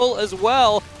are going to pull as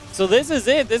well. So this is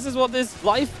it. This is what this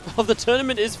life of the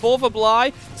tournament is for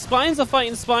Bly. Spines are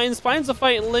fighting spines. Spines are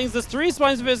fighting lings. There's 3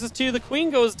 spines versus 2. The queen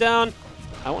goes down.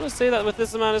 I want to say that with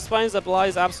this amount of spines, that Bly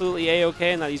is absolutely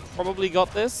A-okay and that he's probably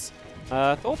got this.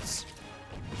 Thoughts?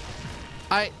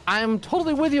 I'm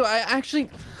totally with you.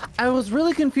 I was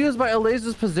really confused by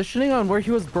Elazer's positioning on where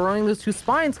he was burrowing those 2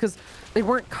 spines, because they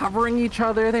weren't covering each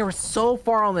other. They were so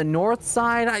far on the north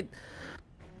side.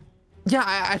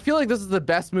 I feel like this is the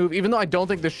best move, even though I don't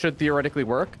think this should theoretically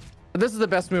work. But this is the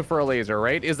best move for Elazer,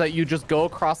 right? Is that you just go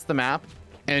across the map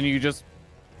and you just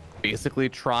basically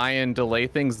try and delay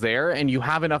things there, and you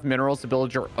have enough minerals to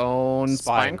build your own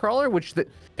spine crawler, which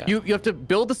you have to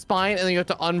build the spine and then you have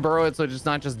to unburrow it so it's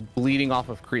not just bleeding off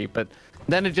of creep. But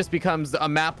Then it just becomes a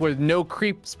map with no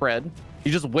creep spread.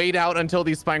 You just wait out until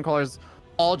these spine crawlers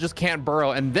all just can't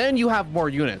burrow, and then you have more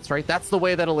units, right? That's the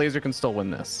way that Elazer can still win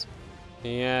this.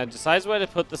 Yeah, decides where to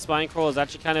put the spine crawl is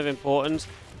actually kind of important.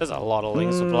 There's a lot of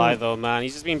link supply though, man.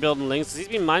 He's just been building links. He's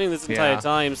been mining this entire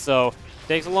time, so it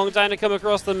takes a long time to come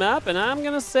across the map, and I'm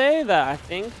gonna say that I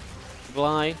think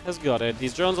Bly has got it.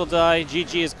 These drones will die,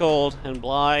 GG is called, and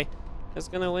Bly is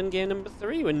gonna win game number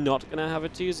 3. We're not gonna have a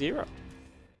 2-0.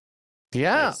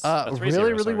 Yeah, nice.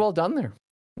 Really well done there.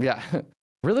 Yeah,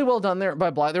 really well done there by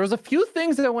Bly. There was a few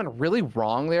things that went really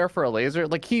wrong there for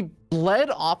Elazer. Like, he bled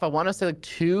off, I want to say, like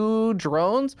 2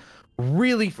 drones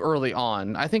really early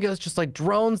on. I think it was just like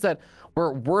drones that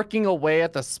were working away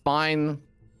at the spine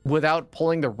without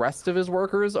pulling the rest of his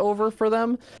workers over for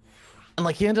them. And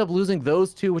like, he ended up losing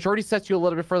those 2, which already sets you a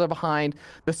little bit further behind.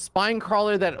 The spine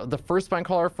crawler, the first spine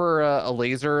crawler for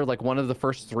Elazer, like one of the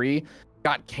first 3,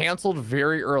 got canceled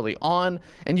very early on.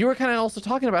 And you were kind of also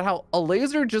talking about how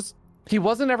Elazer just, he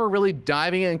wasn't ever really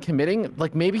diving in and committing.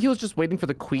 Like, maybe he was just waiting for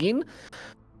the queen.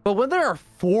 But when there are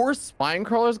 4 spine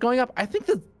crawlers going up, I think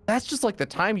that that's just like the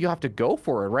time you have to go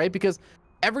for it, right? Because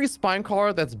every spine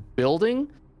crawler that's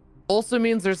building also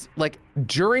means there's like,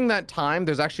 during that time,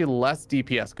 there's actually less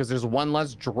DPS because there's 1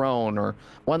 less drone or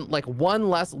one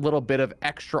less little bit of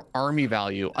extra army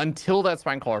value until that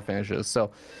spine crawler finishes. So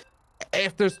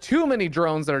if there's too many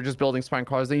drones that are just building spine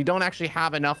crawlers, then you don't actually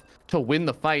have enough to win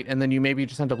the fight, and then you maybe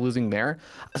just end up losing there.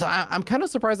 So I'm kind of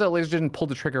surprised that Elazer didn't pull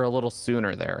the trigger a little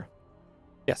sooner there.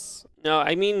 Yes. No,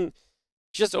 I mean,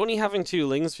 just only having 2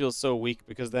 lings feels so weak,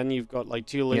 because then you've got like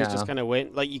 2 lings just kind of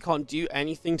wait. Like, you can't do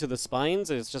anything to the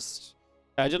spines. It's just,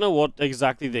 I don't know what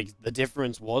exactly the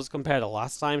difference was compared to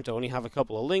last time to only have a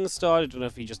couple of lings started. I don't know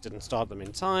if he just didn't start them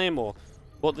in time or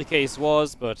what the case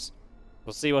was, but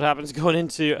we'll see what happens going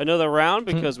into another round,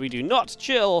 because we do not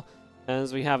chill,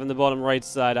 as we have in the bottom right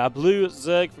side our blue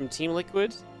Zerg from Team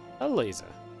Liquid, Elazer.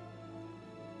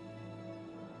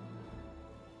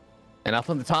 And up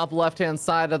on the top left-hand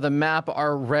side of the map,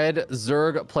 our red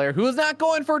Zerg player, who is not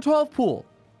going for a 12 pool.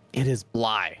 It is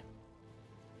Bly.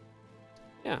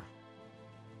 Yeah.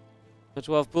 A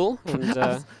 12 pool, and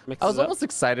I was almost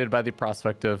excited by the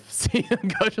prospect of seeing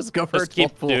him go for a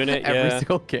 12 pool doing it, every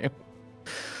single game.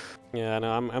 Yeah,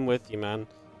 no, I'm with you, man.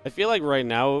 I feel like right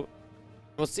now,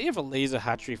 we'll see if Elazer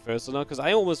hatchery first or not, because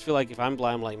I almost feel like if I'm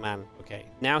Bly, I'm like, man, okay,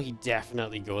 now he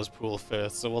definitely goes pool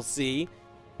first, so we'll see.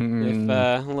 If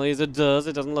Elazer does,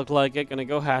 it doesn't look like it. Gonna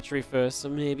go hatchery first, so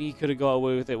maybe he could have got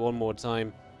away with it one more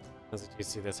time. As you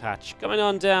see this hatch coming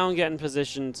on down, getting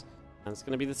positioned, and it's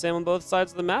gonna be the same on both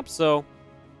sides of the map. So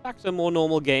back to a more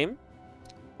normal game.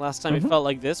 Last time it felt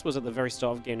like this was at the very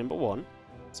start of game number 1,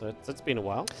 so it's been a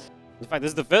while. In fact,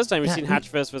 this is the first time we've seen hatch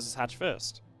first versus hatch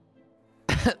first.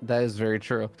 That is very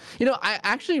true. You know, I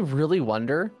actually really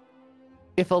wonder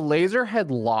if Elazer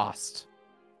had lost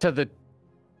to the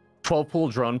 12 pool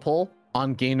drone pull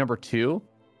on game number 2,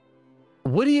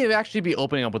 would he actually be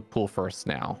opening up with pool first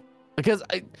now? Because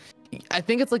I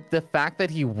think it's like the fact that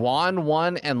he won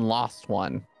 1 and lost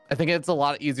 1. I think it's a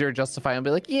lot easier to justify and be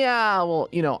like, yeah, well,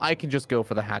 you know, I can just go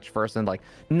for the hatch first and like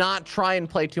not try and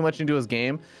play too much into his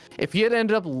game. If he had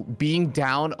ended up being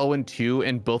down 0-2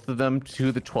 in both of them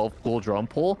to the 12 pool drone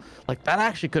pool, like that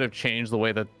actually could have changed the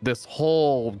way that this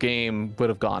whole game would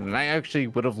have gone. And I actually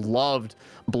would have loved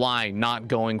Bly not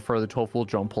going for the 12 pool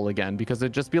drone pool again, because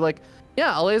it'd just be like,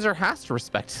 yeah, Elazer has to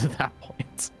respect it at that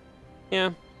point.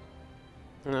 Yeah,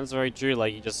 and that's very true.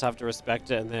 Like, you just have to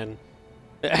respect it, and then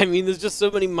I mean, there's just so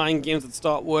many mind games that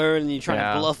start whirring, and you try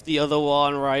to bluff the other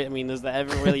one, right? I mean, is there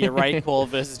ever really a right call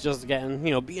versus just getting,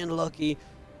 you know, being lucky?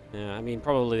 Yeah, I mean,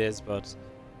 probably is, but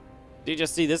do you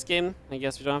just see this game? I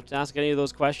guess we don't have to ask any of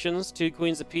those questions. 2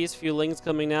 queens apiece, few lings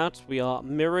coming out. We are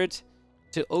mirrored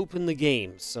to open the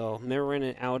game, so mirroring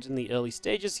it out in the early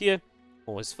stages here.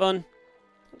 Always fun.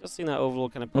 Just seeing that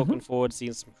Overlord kind of poking forward,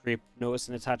 seeing some creep,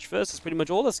 noticing attach first. It's pretty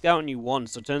much all the scouting you want,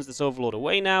 so turns this Overlord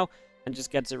away now, and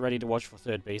just gets it ready to watch for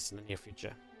third base in the near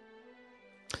future.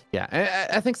 Yeah,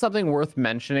 I think something worth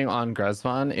mentioning on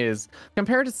Grezvan is,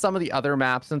 compared to some of the other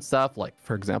maps and stuff, like,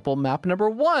 for example, map number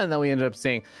 1 that we ended up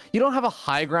seeing, you don't have a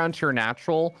high ground to your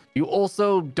natural. You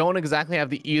also don't exactly have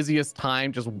the easiest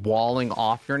time just walling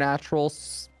off your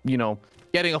naturals, you know,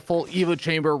 getting a full Evo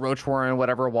Chamber, Roach Warren,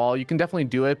 whatever wall. You can definitely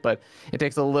do it, but it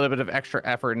takes a little bit of extra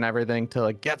effort and everything to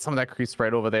like get some of that creep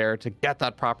spread over there, to get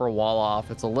that proper wall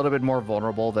off. It's a little bit more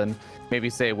vulnerable than maybe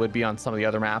say it would be on some of the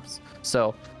other maps.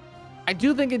 So I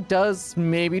do think it does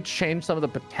maybe change some of the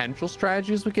potential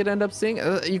strategies we could end up seeing.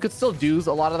 You could still do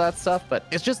a lot of that stuff, but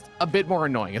it's just a bit more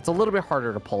annoying. It's a little bit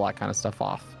harder to pull that kind of stuff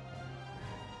off.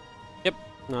 Yep,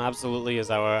 No, absolutely, as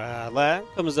our lair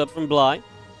comes up from Bly.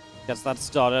 Gets that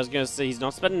started. I was going to say, he's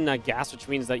not spending that gas, which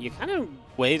means that you're kind of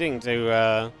waiting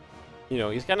to, you know,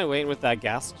 he's kind of waiting with that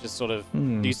gas to just sort of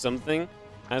do something.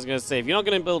 I was going to say, if you're not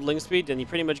going to build link speed, then you're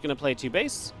pretty much going to play 2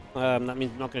 base. That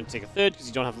means you're not going to take a third, because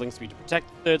you don't have link speed to protect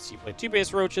the third, so you play 2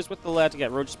 base roaches with the lair to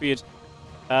get roach speed.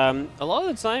 A lot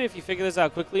of the time, if you figure this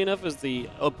out quickly enough as the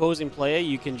opposing player,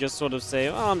 you can just sort of say,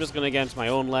 oh, I'm just going to get into my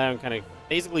own lair and kind of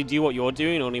basically do what you're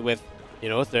doing, only with, you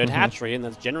know, a third hatchery, and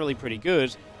that's generally pretty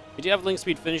good. We do have link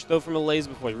speed finished, though, from Elazer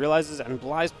before he realizes, and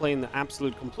Bly's playing the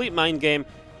absolute complete mind game.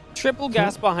 Triple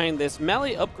gas behind this.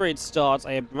 Melee upgrade starts.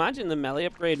 I imagine the melee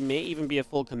upgrade may even be a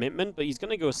full commitment, but he's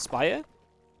going to go Spire,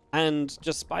 and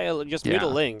just Spire, just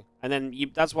middling. And then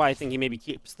that's why I think he maybe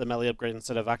keeps the melee upgrade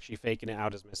instead of actually faking it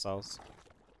out as missiles.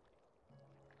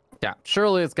 Yeah,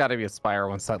 surely it's got to be a Spire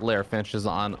once that layer finishes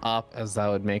on up, as that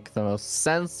would make the most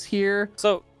sense here.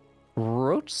 So,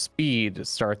 roach speed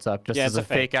starts up just as a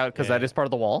fake out, because that is part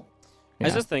of the wall. I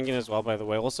was just thinking as well, by the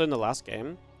way, also in the last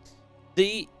game,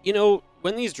 you know,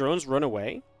 when these drones run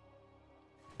away,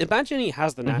 imagine he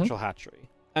has the natural hatchery.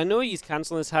 I know he's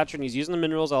canceling this hatchery and he's using the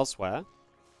minerals elsewhere,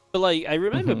 but like, I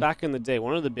remember back in the day,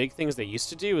 one of the big things they used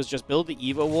to do was just build the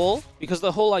Evo wall, because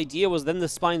the whole idea was then the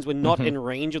spines were not in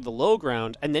range of the low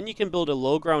ground, and then you can build a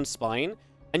low ground spine,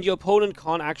 and your opponent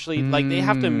can't actually, like, they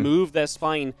have to move their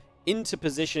spine into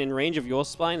position in range of your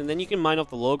spine, and then you can mine off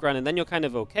the low ground, and then you're kind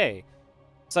of okay.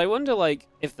 So I wonder, like,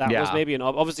 if that was maybe an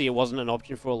obviously it wasn't an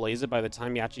option for Elazer by the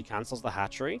time he actually cancels the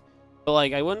hatchery, but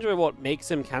like, I wonder what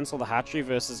makes him cancel the hatchery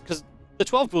versus, because the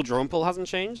 12 pool drone pool hasn't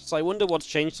changed, so I wonder what's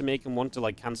changed to make him want to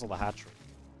like cancel the hatchery.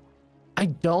 I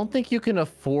don't think you can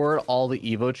afford all the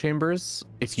Evo chambers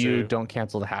if you don't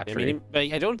cancel the hatchery. I mean, but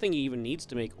I don't think he even needs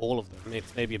to make all of them.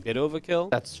 It's maybe a bit overkill.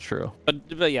 That's true.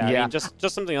 But yeah, I mean, just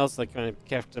something else that kind of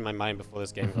kept in my mind before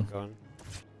this game got going.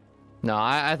 No,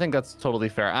 I think that's totally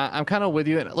fair. I'm kind of with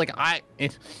you. Like,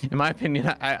 in my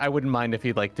opinion, I wouldn't mind if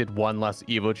he like did one less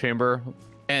Evo chamber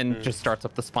and just starts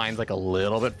up the spines like a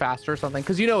little bit faster or something,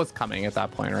 because you know it's coming at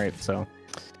that point, right? So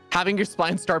having your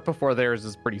spine start before theirs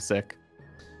is pretty sick.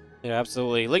 Yeah,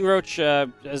 absolutely. Ling Roach,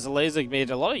 as Elazer made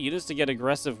a lot of units to get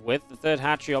aggressive with. The third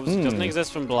hatchery obviously doesn't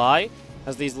exist from Bly.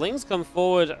 As these Lings come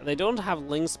forward, they don't have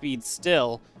Ling speed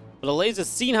still, but Elazer's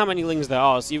seen how many Lings there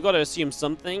are, so you've got to assume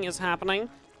something is happening.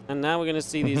 And now we're going to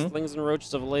see these Lings and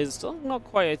Roaches of Elazer still not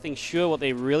quite, I think, sure what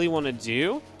they really want to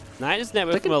do. Nidus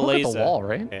network from Elazer. At the wall,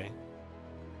 right? Okay.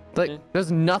 Like,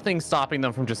 there's nothing stopping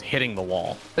them from just hitting the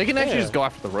wall. They can actually just go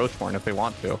after the Roachborn if they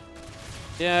want to.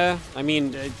 Yeah, I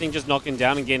mean, I think just knocking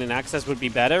down and gaining access would be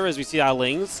better, as we see our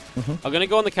Lings are going to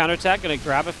go on the counterattack, going to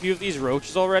grab a few of these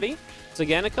Roaches already. So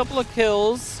again, a couple of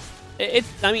kills.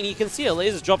 I mean, you can see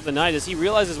Elazer's dropped the Nidus. He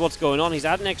realizes what's going on. He's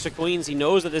adding extra queens. He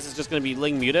knows that this is just going to be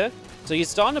Ling Muta. So he's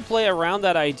starting to play around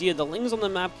that idea. The Lings on the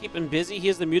map keep him busy.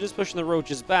 Here's the Mutas pushing the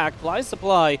Roaches back. Bly's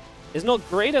supply is not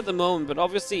great at the moment, but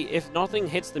obviously if nothing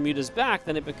hits the Mutas back,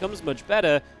 then it becomes much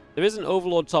better. There is an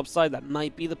Overlord top side that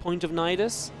might be the point of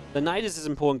Nidus. The Nidus is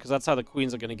important because that's how the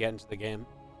queens are going to get into the game.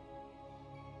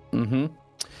 And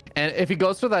if he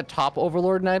goes for that top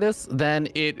Overlord Nidus, then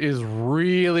it is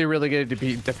really, really going to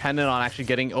be dependent on actually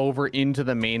getting over into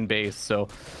the main base. So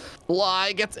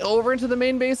Bly gets over into the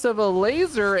main base of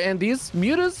Elazer, and these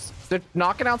Mutas, they're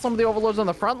knocking out some of the Overlords on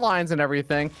the front lines and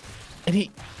everything. And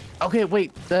he... Okay,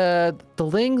 wait. The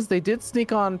Lings, they did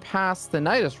sneak on past the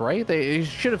Nidus, right? They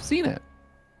should have seen it.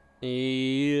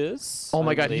 Yes. Oh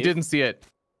my god, he didn't see it.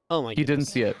 Oh my god. He didn't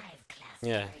see it.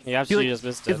 Yeah, he absolutely just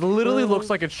missed it. It literally looks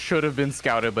like it should have been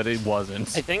scouted, but it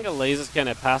wasn't. I think Elazer's kind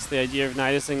of past the idea of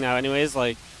Nidusing now anyways.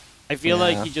 Like, I feel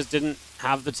like he just didn't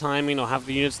have the timing or have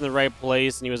the units in the right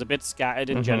place, and he was a bit scattered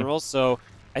in general, so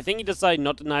I think he decided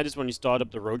not to Nidus when he started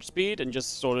up the roach speed and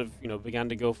just sort of, you know, began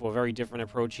to go for a very different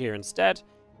approach here instead.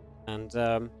 And,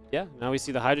 yeah, now we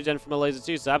see the Hydrogen from Elazer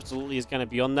too, so absolutely he's kind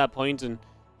of beyond that point, and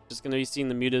just going to be seeing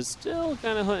the Mutas still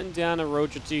kind of hunting down a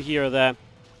roach or two here or there.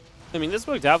 I mean, this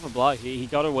worked out for Bly. He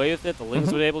got away with it. The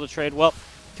Lings were able to trade well,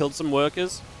 killed some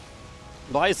workers.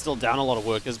 Bly is still down a lot of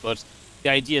workers, but the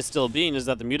idea still being is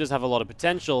that the Mutas have a lot of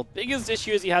potential. Biggest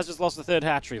issue is he has just lost the third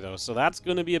hatchery, though, so that's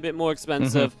going to be a bit more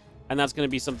expensive, and that's going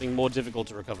to be something more difficult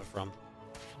to recover from.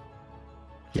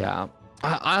 Yeah.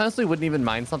 I honestly wouldn't even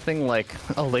mind something like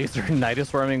a laser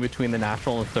Nidus worming between the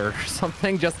natural and third or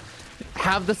something. Just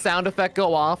have the sound effect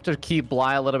go off to keep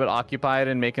Bly a little bit occupied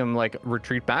and make him like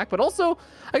retreat back. But also,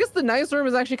 I guess the Nidus worm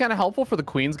is actually kind of helpful for the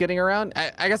queens getting around.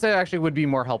 I guess it actually would be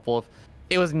more helpful if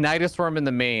it was Nidus worm in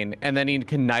the main and then he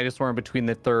can Nidus worm between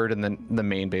the third and the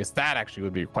main base. That actually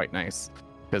would be quite nice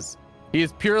because he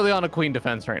is purely on a queen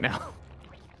defense right now.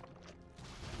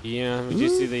 Yeah, we do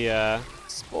see the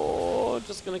spore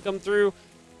just gonna come through.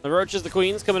 The roaches, the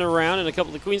queens coming around, and a couple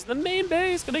of the queens in the main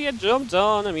base gonna get jumped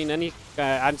on. I mean, any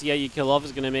anti-air you kill off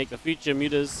is gonna make the future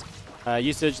mutas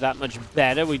usage that much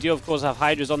better. We do, of course, have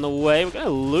hydras on the way. We're gonna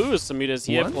lose some mutas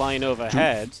here flying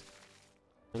overhead.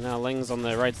 And now Ling's on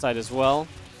the right side as well.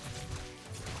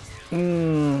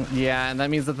 Yeah, and that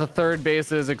means that the third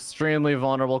base is extremely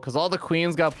vulnerable because all the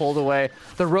queens got pulled away.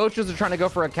 The roaches are trying to go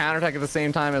for a counterattack at the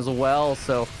same time as well.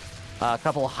 So a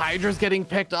couple of hydras getting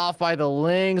picked off by the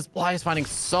Lings. Bly is finding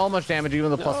so much damage,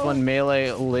 even the +1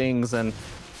 melee Lings. And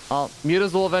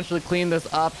mutas will eventually clean this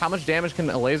up. How much damage can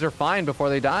Elazer find before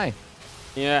they die?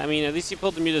 Yeah, I mean, at least you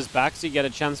pulled the mutas back so you get a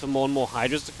chance for more and more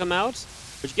hydras to come out,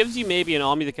 which gives you maybe an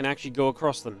army that can actually go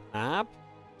across the map.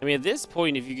 I mean, at this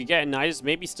point, if you could get a Nidus,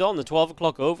 maybe still on the 12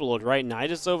 o'clock Overlord, right?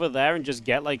 Nidus over there and just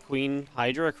get, like, Queen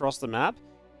Hydra across the map.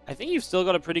 I think you've still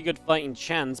got a pretty good fighting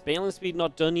chance. Balin speed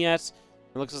not done yet.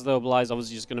 It looks as though Bly's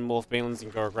obviously just going to morph Balins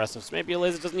and go aggressive. So maybe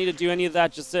Elazer doesn't need to do any of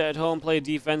that. Just sit at home, play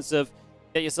defensive,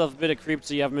 get yourself a bit of creep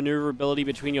so you have maneuverability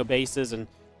between your bases and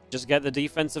just get the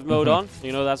defensive mode on.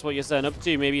 You know, that's what you're setting up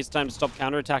to. Maybe it's time to stop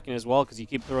counterattacking as well because you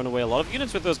keep throwing away a lot of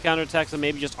units with those counterattacks that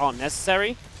maybe just aren't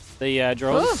necessary. The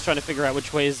drones trying to figure out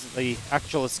which way is the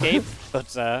actual escape, but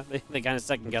they kind of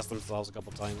second-guess themselves a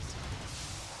couple times.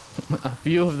 A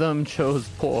few of them chose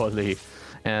poorly,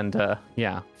 and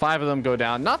yeah, 5 of them go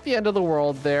down. Not the end of the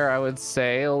world there, I would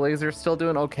say. Elazer's still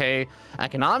doing okay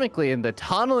economically, and the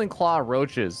Tunneling Claw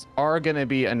roaches are going to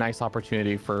be a nice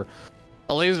opportunity for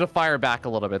Elazer to fire back a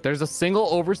little bit. There's a single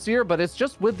Overseer, but it's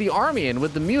just with the army and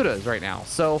with the mutas right now,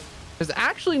 so there's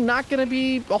actually not going to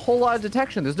be a whole lot of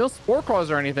detection. There's no spore crawlers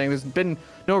or anything. There's been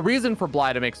no reason for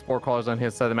Bly to make spore crawlers on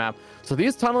his side of the map. So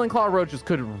these Tunneling Claw roaches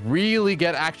could really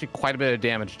get actually quite a bit of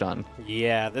damage done.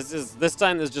 Yeah, this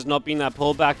time there's just not been that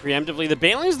pullback preemptively. The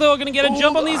Banelings, though, are going to get a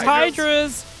jump on these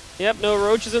Hydras. Yep, no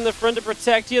roaches in the front to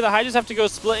protect here. The Hydras have to go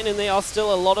splitting, and they are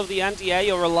still a lot of the anti-air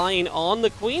you're relying on.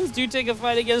 The Queens do take a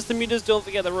fight against the mutas. Don't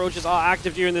forget the roaches are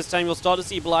active during this time. You'll start to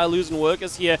see Bly losing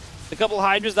workers here. The couple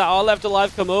Hydras that are left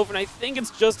alive come over, and I think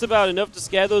it's just about enough to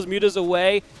scare those mutas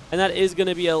away, and that is going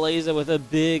to be Elazer with a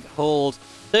big hold.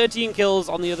 13 kills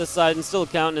on the other side and still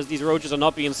counting as these roaches are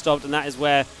not being stopped, and that is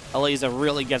where Elazer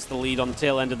really gets the lead on the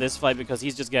tail end of this fight because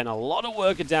he's just getting a lot of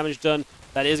worker damage done.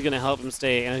 That is going to help him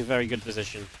stay in a very good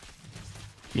position.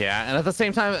 Yeah, and at the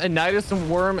same time, a Nidus and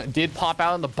Worm did pop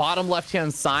out on the bottom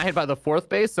left-hand side by the 4th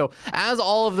base. So as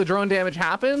all of the drone damage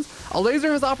happens,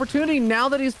 Elazer has opportunity now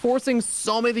that he's forcing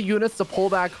so many units to pull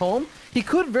back home. He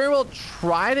could very well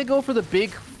try to go for the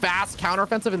big, fast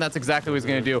counteroffensive, and that's exactly what he's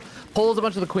going to do. Pulls a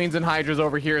bunch of the Queens and Hydras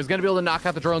over here. Is going to be able to knock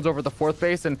out the drones over the 4th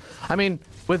base. And, I mean,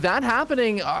 with that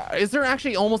happening, is there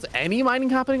actually almost any mining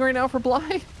happening right now for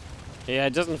Bly? Yeah,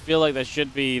 it doesn't feel like there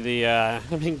should be. The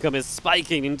income is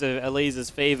spiking into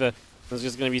Elazer's favor. There's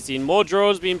just going to be seeing more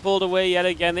drones being pulled away yet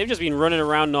again. They've just been running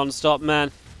around non-stop,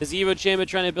 man. The Zero Chamber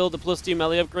trying to build the +2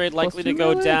 melee upgrade, likely to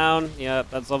go down. Yeah,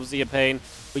 that's obviously a pain.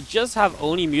 We just have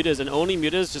Oni mutas, and Oni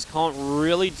mutas just can't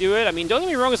really do it. I mean, don't get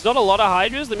me wrong, it's not a lot of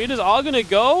Hydras. The mutas are going to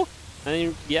go.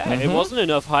 And yeah, it wasn't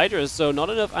enough Hydras, so not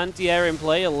enough anti-air in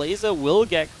play. Elazer will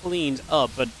get cleaned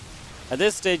up, but at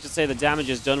this stage, to say the damage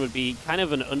is done would be kind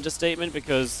of an understatement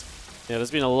because, you know, there's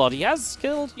been a lot. He has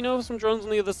killed, you know, some drones on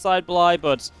the other side, Bly,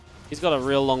 but he's got a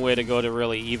real long way to go to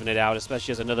really even it out,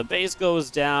 especially as another base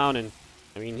goes down. And,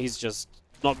 I mean, he's just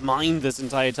not mined this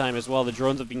entire time as well. The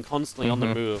drones have been constantly on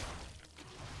the move.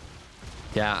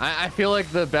 Yeah, I feel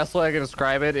like the best way I can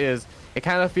describe it is it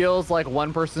kind of feels like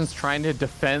one person's trying to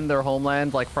defend their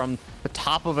homeland, like from the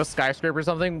top of a skyscraper or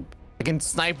something. They can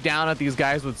snipe down at these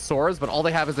guys with swords, but all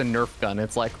they have is a Nerf gun.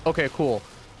 It's like, okay, cool.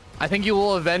 I think you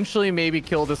will eventually maybe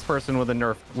kill this person with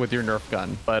your Nerf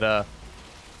gun, but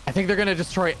I think they're gonna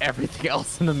destroy everything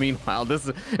else in the meanwhile. This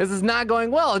is not going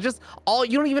well. You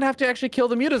don't even have to actually kill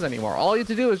the mutas anymore. All you have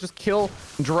to do is just kill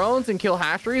drones and kill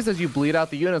hatcheries as you bleed out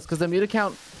the units because the muta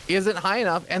count isn't high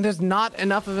enough, and there's not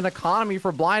enough of an economy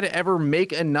for Bly to ever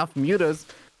make enough mutas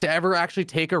to ever actually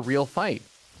take a real fight.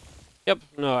 Yep,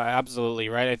 no, absolutely,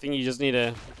 right? I think you just need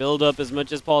to build up as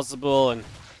much as possible, and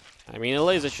I mean,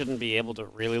 Elazer shouldn't be able to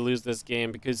really lose this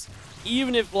game because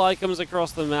even if Bly comes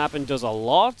across the map and does a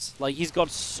lot, like, he's got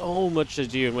so much to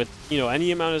do, and with, you know,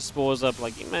 any amount of spores up,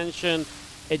 like you mentioned,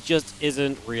 it just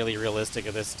isn't really realistic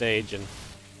at this stage, and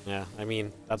yeah, I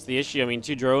mean, that's the issue. I mean,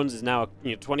 2 drones is now,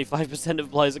 you know, 25%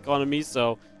 of Bly's economy,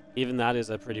 so even that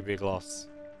is a pretty big loss.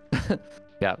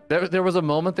 Yeah, there was a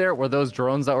moment there where those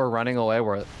drones that were running away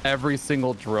were every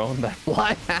single drone that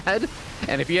Bly had.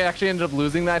 And if he actually ended up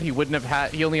losing that, he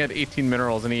only had 18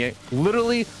 minerals, and he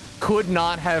literally could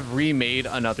not have remade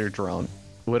another drone.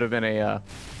 would have been a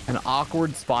an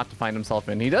awkward spot to find himself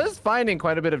in. He does finding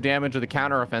quite a bit of damage with the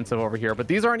counter offensive over here, but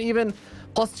these aren't even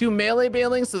 +2 melee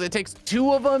banelings, so it takes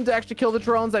 2 of them to actually kill the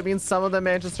drones. That means some of them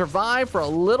manage to survive for a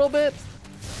little bit.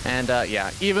 And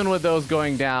yeah, even with those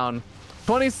going down,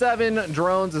 27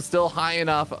 drones is still high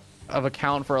enough of a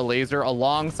count for Elazer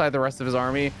alongside the rest of his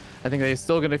army. I think they're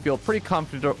still going to feel pretty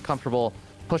comfortable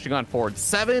pushing on forward.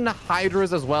 7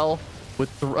 Hydras as well,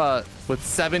 with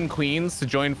 7 Queens to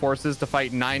join forces to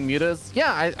fight 9 Mutas.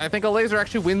 Yeah, I think Elazer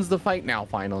actually wins the fight now,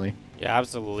 finally. Yeah,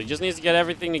 absolutely. Just needs to get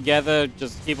everything together,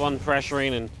 just keep on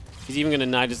pressuring, and he's even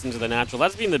going to Nidus into the natural.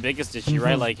 That's been the biggest issue,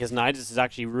 right? Like, his Nidus is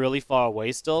actually really far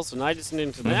away still, so Nidus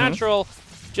into the natural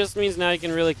just means now you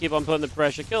can really keep on putting the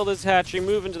pressure, kill this hatchery,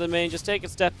 move into the main, just take it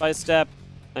step by step.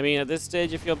 I mean, at this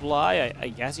stage, if you're Bly, I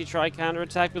guess you try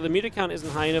counterattack, but the muta count isn't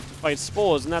high enough to fight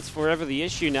spores, and that's forever the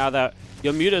issue now that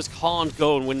your mutas can't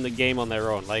go and win the game on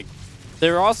their own. Like,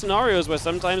 there are scenarios where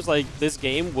sometimes, like, this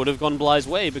game would have gone Bly's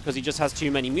way because he just has too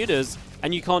many mutas,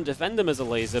 and you can't defend them as a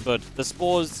Elazer, but the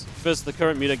spores versus the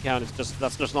current muta count,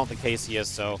 that's just not the case here,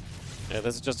 so yeah,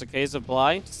 this is just a case of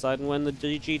Bly deciding when the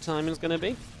GG timing is going to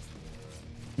be.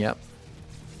 Yep.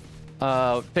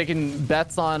 Taking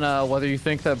bets on whether you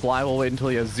think that Bly will wait until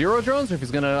he has 0 drones or if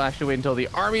he's going to actually wait until the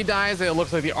army dies. It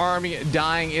looks like the army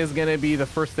dying is going to be the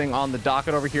first thing on the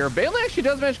docket over here. Bailey actually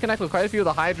does manage to connect with quite a few of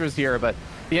the Hydras here, but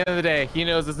at the end of the day, he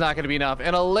knows it's not going to be enough.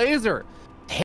 And Elazer